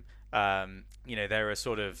Ethereum. There are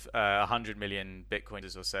sort of 100 million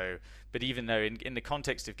Bitcoiners or so, but even though in the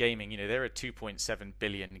context of gaming, there are 2.7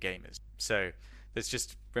 billion gamers. So let's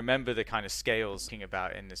just remember the kind of scales thinking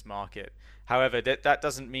about in this market. However, that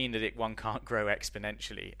doesn't mean that one can't grow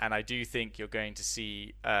exponentially, and I do think you're going to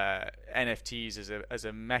see NFTs as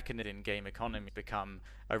a mechanism in game economy become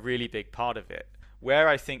a really big part of it. Where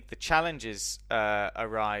I think the challenges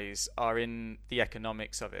arise are in the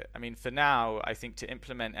economics of it. I mean, for now, I think to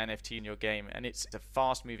implement NFT in your game, and it's a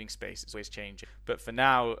fast-moving space, it's always changing. But for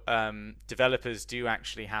now, developers do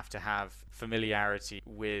actually have to have familiarity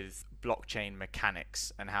with blockchain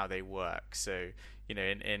mechanics and how they work. So,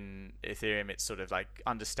 in Ethereum, it's sort of like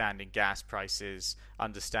understanding gas prices,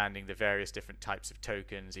 understanding the various different types of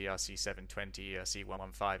tokens, ERC-720,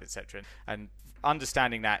 ERC-115, etc. And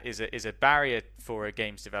understanding that is a barrier for a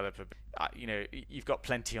games developer. You've got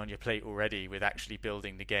plenty on your plate already with actually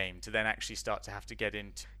building the game, to then actually start to have to get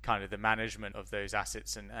into kind of the management of those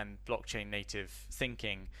assets and blockchain native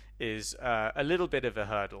thinking is a little bit of a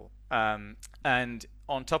hurdle. And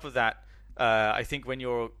on top of that, I think when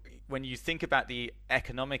you think about the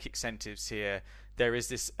economic incentives here, there is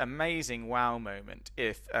this amazing wow moment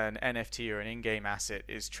if an NFT or an in-game asset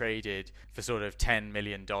is traded for sort of $10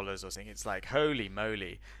 million or something. It's like, holy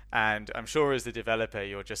moly. And I'm sure as the developer,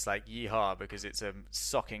 you're just like, yeehaw, because it's a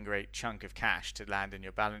socking great chunk of cash to land in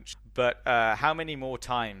your balance sheet. But how many more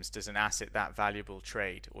times does an asset that valuable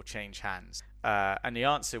trade or change hands? And the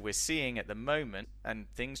answer we're seeing at the moment, and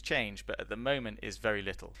things change, but at the moment is very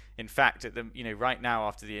little. In fact, right now,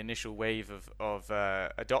 after the initial wave of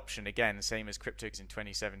adoption, again, same as crypto in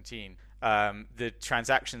 2017, the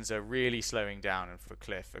transactions are really slowing down and for a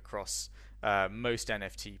cliff across most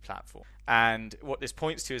NFT platforms. And what this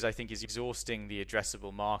points to is, I think, is exhausting the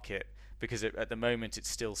addressable market, because at the moment it's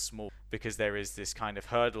still small, because there is this kind of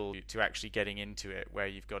hurdle to actually getting into it, where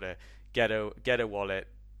you've got to get a wallet,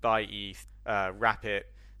 buy ETH, wrap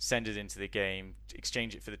it, send it into the game,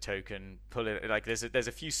 exchange it for the token, pull it. Like there's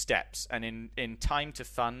a few steps, and in time to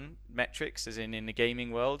fun metrics, as in the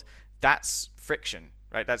gaming world, that's friction,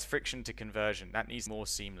 right? That's friction to conversion. That needs more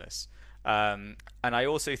seamless. And I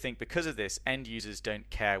also think because of this, end users don't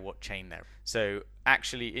care what chain they're. So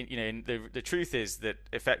actually, the truth is that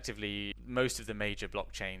effectively most of the major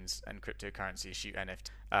blockchains and cryptocurrencies issue NFT.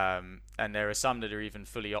 And there are some that are even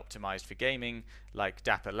fully optimized for gaming, like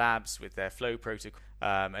Dapper Labs with their Flow protocol.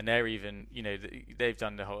 And they're even, they've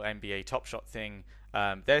done the whole NBA Top Shot thing.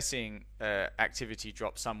 They're seeing activity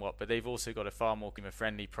drop somewhat, but they've also got a far more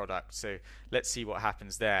consumer-friendly product. So let's see what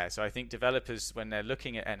happens there. So I think developers, when they're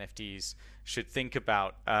looking at NFTs, should think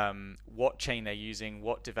about what chain they're using,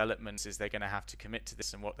 what developments is they're going to have to commit to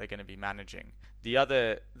this, and what they're going to be managing.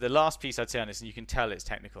 The last piece I'd say on this, and you can tell it's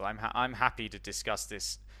technical. I'm happy to discuss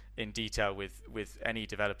this in detail with any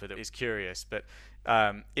developer that is curious, but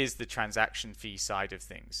is the transaction fee side of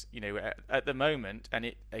things. At the moment,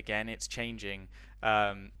 and it's changing,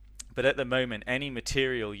 but at the moment, any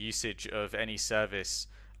material usage of any service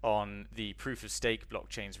on the proof of stake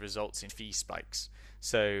blockchains results in fee spikes.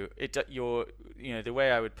 So the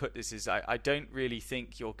way I would put this is I don't really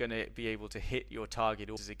think you're going to be able to hit your target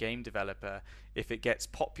as a game developer if it gets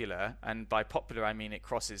popular, and by popular I mean it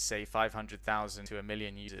crosses say 500,000 to 1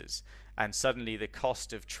 million users, and suddenly the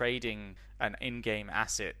cost of trading an in-game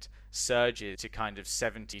asset surges to kind of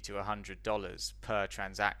 $70 to $100 per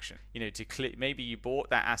transaction. Maybe you bought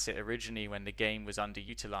that asset originally when the game was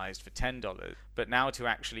underutilized for $10, but now to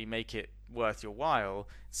actually make it worth your while,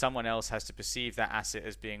 someone else has to perceive that asset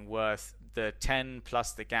as being worth the 10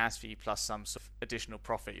 plus the gas fee plus some sort of additional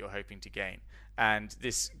profit you're hoping to gain. And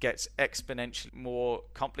this gets exponentially more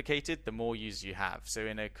complicated the more users you have. So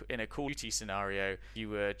in a Call of Duty scenario, you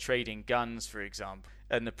were trading guns, for example,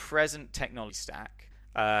 and the present technology stack,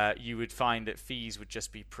 you would find that fees would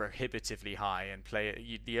just be prohibitively high, and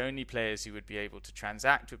the only players who would be able to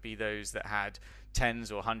transact would be those that had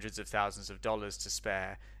tens or hundreds of thousands of dollars to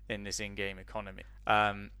spare in this in-game economy.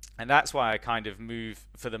 And that's why I kind of move,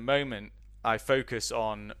 for the moment, I focus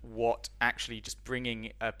on what actually just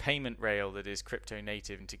bringing a payment rail that is crypto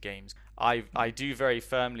native into games. I do very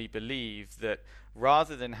firmly believe that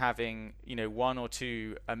rather than having one or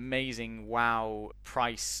two amazing wow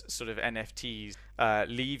price sort of NFTs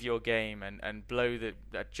leave your game and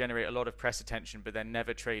generate a lot of press attention but then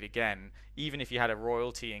never trade again, even if you had a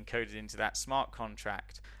royalty encoded into that smart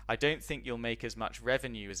contract, I don't think you'll make as much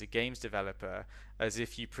revenue as a games developer as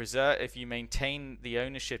if you maintain the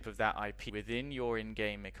ownership of that IP within your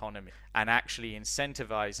in-game economy and actually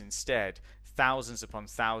incentivize instead thousands upon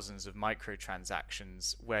thousands of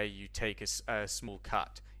microtransactions where you take a small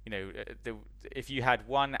cut. If you had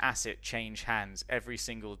one asset change hands every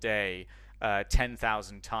single day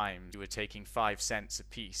 10,000 times, you were taking 5 cents a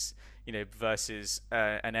piece, versus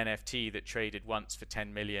an NFT that traded once for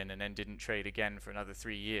 10 million and then didn't trade again for another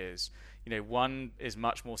 3 years. One is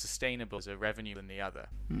much more sustainable as a revenue than the other.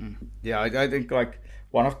 Yeah, I think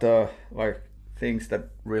one of the things that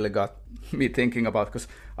really got me thinking about, because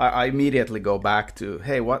I immediately go back to,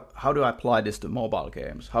 hey, how do I apply this to mobile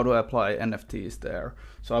games? How do I apply NFTs there?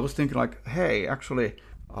 So I was thinking hey, actually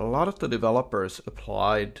a lot of the developers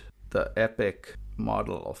applied the Epic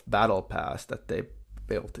model of Battle Pass that they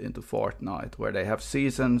built into Fortnite, where they have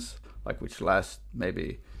seasons which last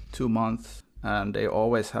maybe 2 months, and they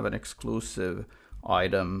always have an exclusive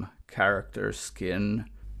item, character, skin.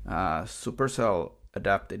 Supercell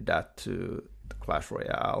adapted that to Clash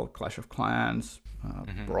Royale, Clash of Clans,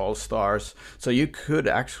 Brawl Stars. So you could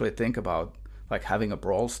actually think about having a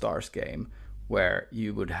Brawl Stars game where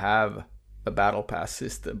you would have a Battle Pass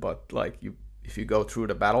system, but if you go through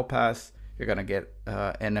the Battle Pass, you're gonna get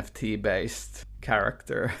NFT based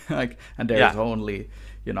character, and there's only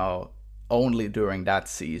during that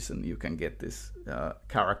season you can get this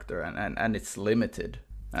character, and it's limited.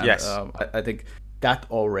 And, yes, I think that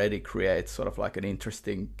already creates sort of an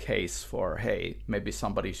interesting case for, hey, maybe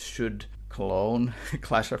somebody should clone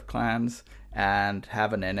Clash of Clans and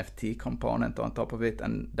have an NFT component on top of it,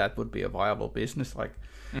 and that would be a viable business.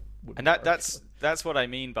 And that's what I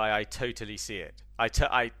mean by I totally see it. I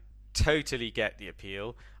totally get the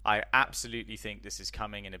appeal. I absolutely think this is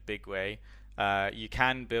coming in a big way. You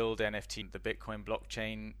can build NFT, the Bitcoin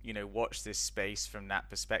blockchain. Watch this space from that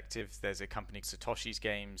perspective. There's a company, Satoshi's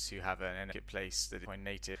Games, who have an NFT place that is Bitcoin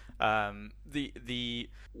native. The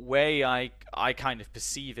way I kind of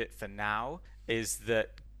perceive it for now is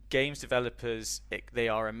that games developers, they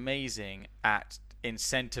are amazing at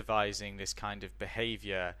incentivizing this kind of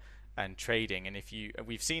behavior and trading. And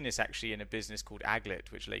we've seen this actually in a business called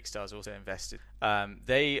Aglet, which Lakestar's also invested.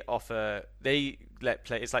 They let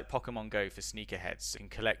play. It's like Pokemon Go for sneakerheads. You can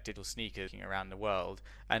collect digital sneakers around the world,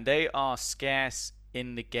 and they are scarce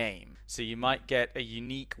in the game. So you might get a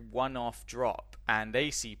unique one-off drop, and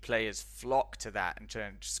they see players flock to that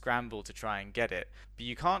and scramble to try and get it. But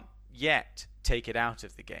you can't yet take it out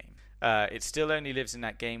of the game. It still only lives in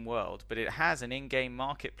that game world, but it has an in-game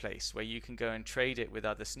marketplace where you can go and trade it with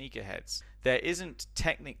other sneakerheads. There isn't,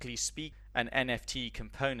 technically speaking, an NFT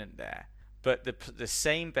component there, but the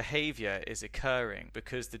same behavior is occurring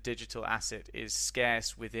because the digital asset is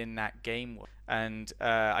scarce within that game world. And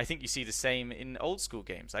I think you see the same in old school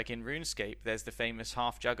games. Like in RuneScape, there's the famous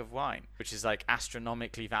half jug of wine, which is like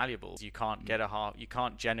astronomically valuable. You can't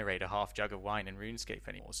generate a half jug of wine in RuneScape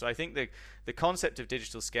anymore. So I think the concept of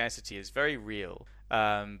digital scarcity is very real,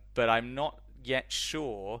 but I'm not yet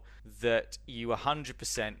sure that you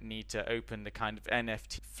 100% need to open the kind of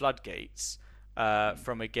NFT floodgates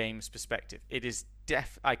from a game's perspective. It is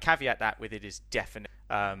I caveat that with it is definite,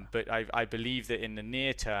 but I believe that in the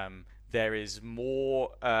near term there's a more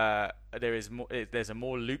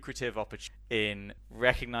lucrative opportunity in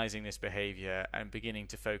recognizing this behavior and beginning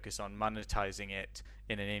to focus on monetizing it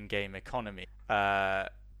in an in-game economy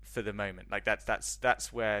for the moment. Like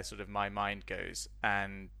that's where sort of my mind goes.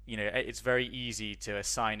 And it's very easy to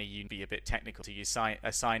be a bit technical, to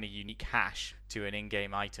assign a unique hash to an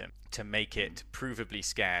in-game item to make it provably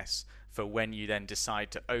scarce for when you then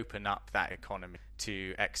decide to open up that economy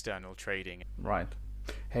to external trading. Right.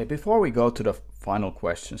 Hey, before we go to the final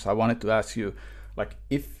questions, I wanted to ask you, like,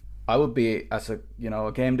 if I would be as a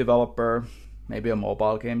game developer, maybe a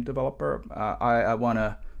mobile game developer, I want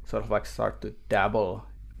to sort of like start to dabble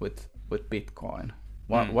with Bitcoin.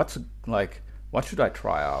 What should I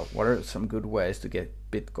try out? What are some good ways to get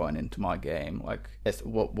Bitcoin into my game? Like,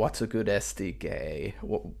 what's a good SDK?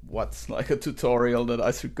 What's like a tutorial that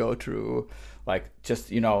I should go through? Like,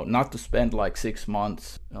 just not to spend like 6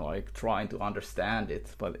 months like trying to understand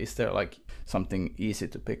it, but is there like something easy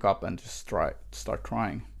to pick up and just start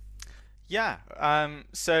trying? Yeah.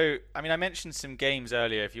 So, I mean, I mentioned some games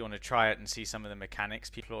earlier if you want to try it and see some of the mechanics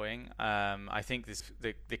deploying. I think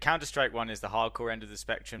the Counter-Strike one is the hardcore end of the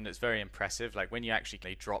spectrum that's very impressive. Like when you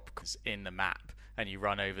actually drop in the map and you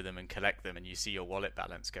run over them and collect them and you see your wallet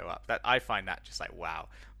balance go up. I find that just like wow.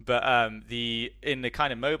 But in the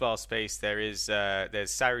kind of mobile space, there's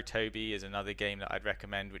Sarutobi is another game that I'd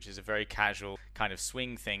recommend, which is a very casual kind of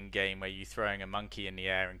swing thing game where you're throwing a monkey in the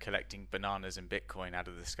air and collecting bananas and Bitcoin out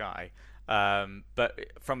of the sky. But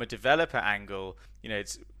from a developer angle,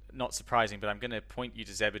 it's not surprising, but I'm going to point you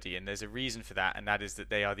to Zebedee, and there's a reason for that, and that is that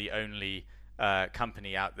they are the only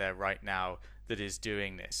company out there right now that is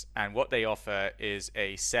doing this. And what they offer is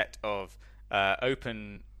a set of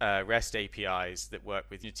open REST APIs that work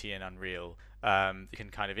with Unity and Unreal. You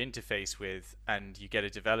can kind of interface with, and you get a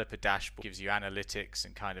developer dashboard, gives you analytics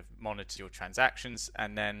and kind of monitors your transactions,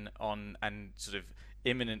 and then sort of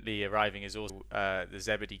imminently arriving is also the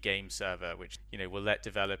Zebedee game server, which will let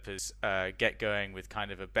developers get going with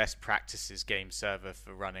kind of a best practices game server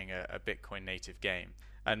for running a Bitcoin native game.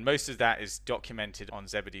 And most of that is documented on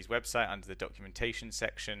Zebedee's website under the documentation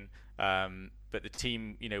section. But the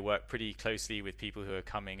team, work pretty closely with people who are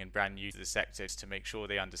coming and brand new to the sector to make sure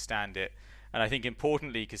they understand it. And I think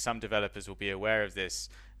importantly, because some developers will be aware of this,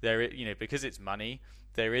 because it's money,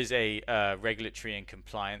 there is a regulatory and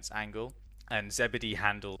compliance angle, and Zebedee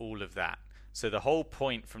handle all of that. So the whole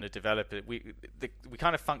point from the developer, we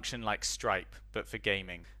kind of function like Stripe, but for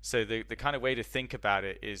gaming. So the kind of way to think about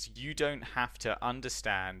it is you don't have to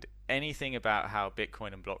understand anything about how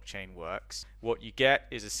Bitcoin and blockchain works. What you get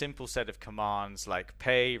is a simple set of commands like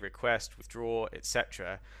pay, request, withdraw,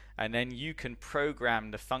 etc. And then you can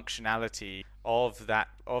program the functionality of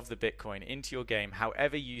the Bitcoin into your game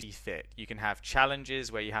however you see fit. You can have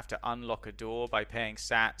challenges where you have to unlock a door by paying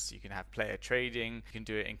sats. You can have player trading. You can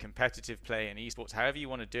do it in competitive play and esports. However you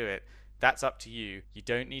want to do it, that's up to you. You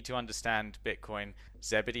don't need to understand Bitcoin.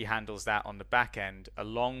 Zebedee handles that on the back end,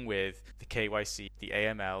 along with the KYC, the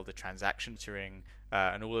AML, the transaction monitoring,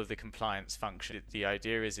 and all of the compliance function. The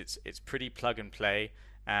idea is it's pretty plug and play,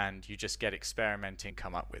 and you just get experimenting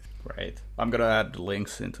come up with. Great. I'm going to add the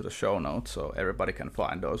links into the show notes so everybody can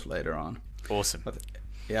find those later on. Awesome. But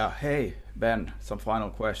yeah, hey, Ben, some final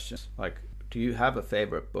questions. Like, do you have a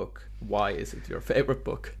favorite book? Why is it your favorite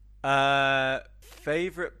book?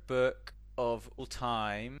 Favorite book of all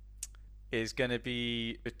time is going to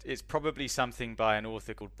be, it's probably something by an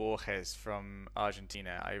author called Borges from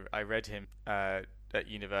Argentina. I read him at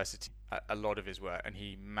university a lot of his work, and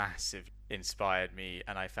he massively inspired me.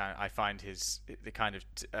 And I find the kind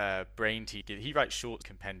of brain tease he writes short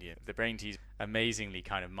compendium. The brain tease amazingly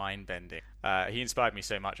kind of mind bending. He inspired me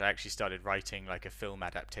so much. I actually started writing like a film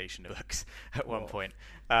adaptation of books at one point.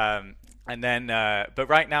 And then, but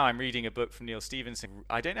right now I'm reading a book from Neil Stephenson.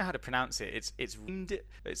 I don't know how to pronounce it.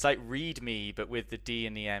 It's like Read Me, but with the D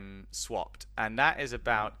and the M swapped. And that is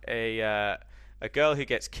about a girl who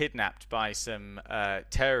gets kidnapped by some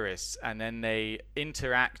terrorists, and then they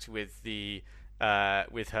interact with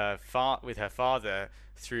her father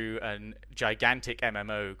through a gigantic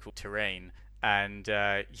MMO called Terrain. And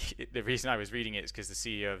the reason I was reading it is because the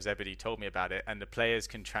CEO of Zebedee told me about it, and the players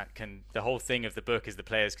can the whole thing of the book is the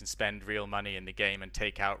players can spend real money in the game and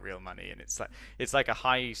take out real money, and it's like a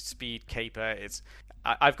high speed caper.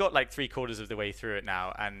 I've got like 3/4 of the way through it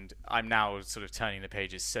now, and I'm now sort of turning the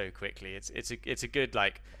pages so quickly. It's a good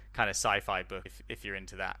like kind of sci-fi book if you're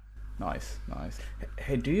into that. Nice.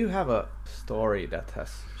 Hey, do you have a story that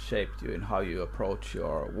has shaped you in how you approach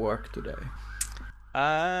your work today?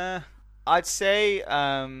 I'd say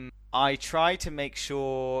I try to make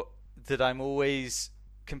sure that I'm always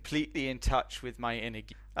completely in touch with my inner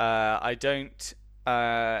geek. I don't,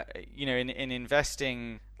 in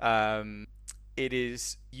investing,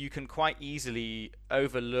 you can quite easily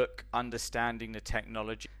overlook understanding the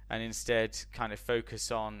technology and instead kind of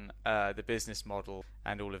focus on the business model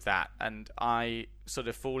and all of that. And I sort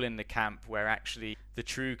of fall in the camp where actually the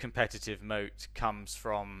true competitive moat comes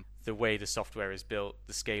from the way the software is built,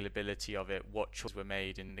 the scalability of it, what choices were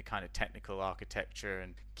made in the kind of technical architecture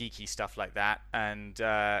and geeky stuff like that. And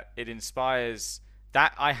it inspires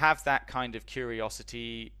that. I have that kind of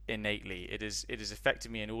curiosity innately. It has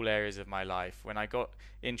affected me in all areas of my life. When I got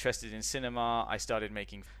interested in cinema, I started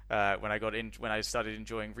making. When I started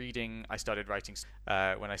enjoying reading, I started writing.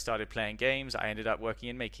 When I started playing games, I ended up working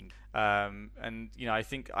in making. And I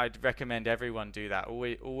think I'd recommend everyone do that.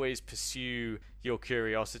 Always pursue your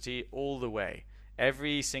curiosity all the way.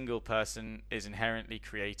 Every single person is inherently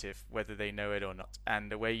creative, whether they know it or not.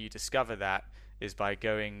 And the way you discover that is by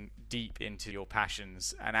going deep into your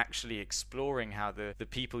passions and actually exploring how the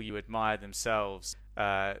people you admire themselves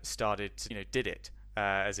did it,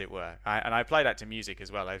 as it were. And I apply that to music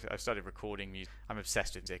as well. I've started recording music. I'm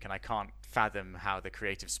obsessed with music, and I can't fathom how the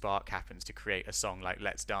creative spark happens to create a song like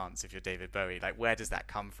Let's Dance if you're David Bowie. Like, where does that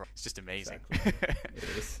come from? It's just amazing.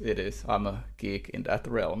 Exactly. It is. I'm a geek in that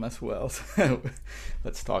realm as well. So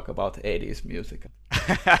let's talk about 80s music.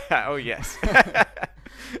 Oh, yes.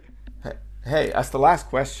 Hey, as the last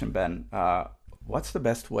question, Ben, what's the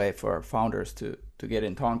best way for founders to get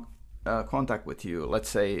in contact with you? Let's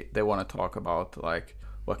say they want to talk about like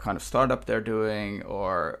what kind of startup they're doing,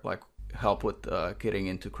 or like help with getting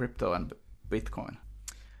into crypto and Bitcoin.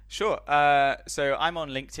 Sure. So I'm on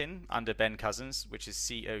LinkedIn under Ben Cousens, which is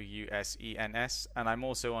Cousens, and I'm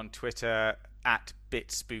also on Twitter at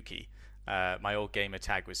BitSpooky. My old gamer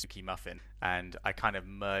tag was Spooky Muffin, and I kind of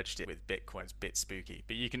merged it with Bitcoin's BitSpooky.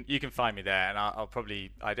 But you can find me there, and I'll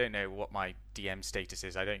probably, I don't know what my DM status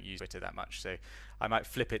is. I don't use Twitter that much, so I might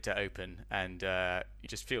flip it to open, and you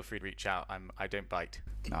just feel free to reach out. I don't bite.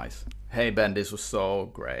 Nice. Hey Ben, this was so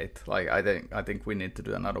great. Like I think we need to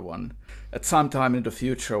do another one at some time in the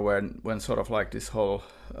future when sort of like this whole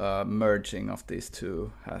merging of these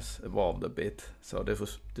two has evolved a bit. So this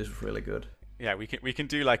was really good. Yeah, we can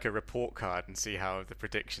do like a report card and see how the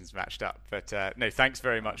predictions matched up. But no, thanks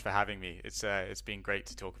very much for having me. It's been great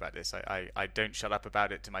to talk about this. I don't shut up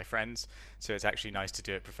about it to my friends, so it's actually nice to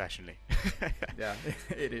do it professionally. Yeah,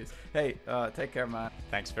 it is. Hey, take care, man.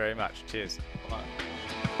 Thanks very much. Cheers. Bye.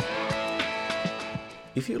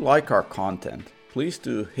 If you like our content, please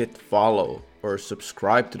do hit follow or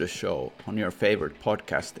subscribe to the show on your favorite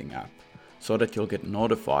podcasting app so that you'll get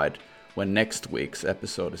notified when next week's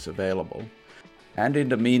episode is available. And in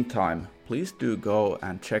the meantime, please do go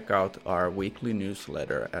and check out our weekly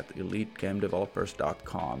newsletter at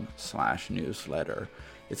elitegamedevelopers.com/newsletter.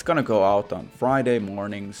 It's gonna go out on Friday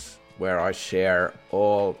mornings, where I share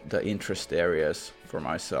all the interest areas for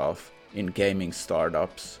myself in gaming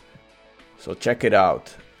startups. So check it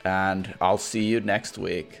out, and I'll see you next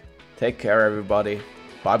week. Take care, everybody.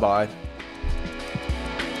 Bye-bye.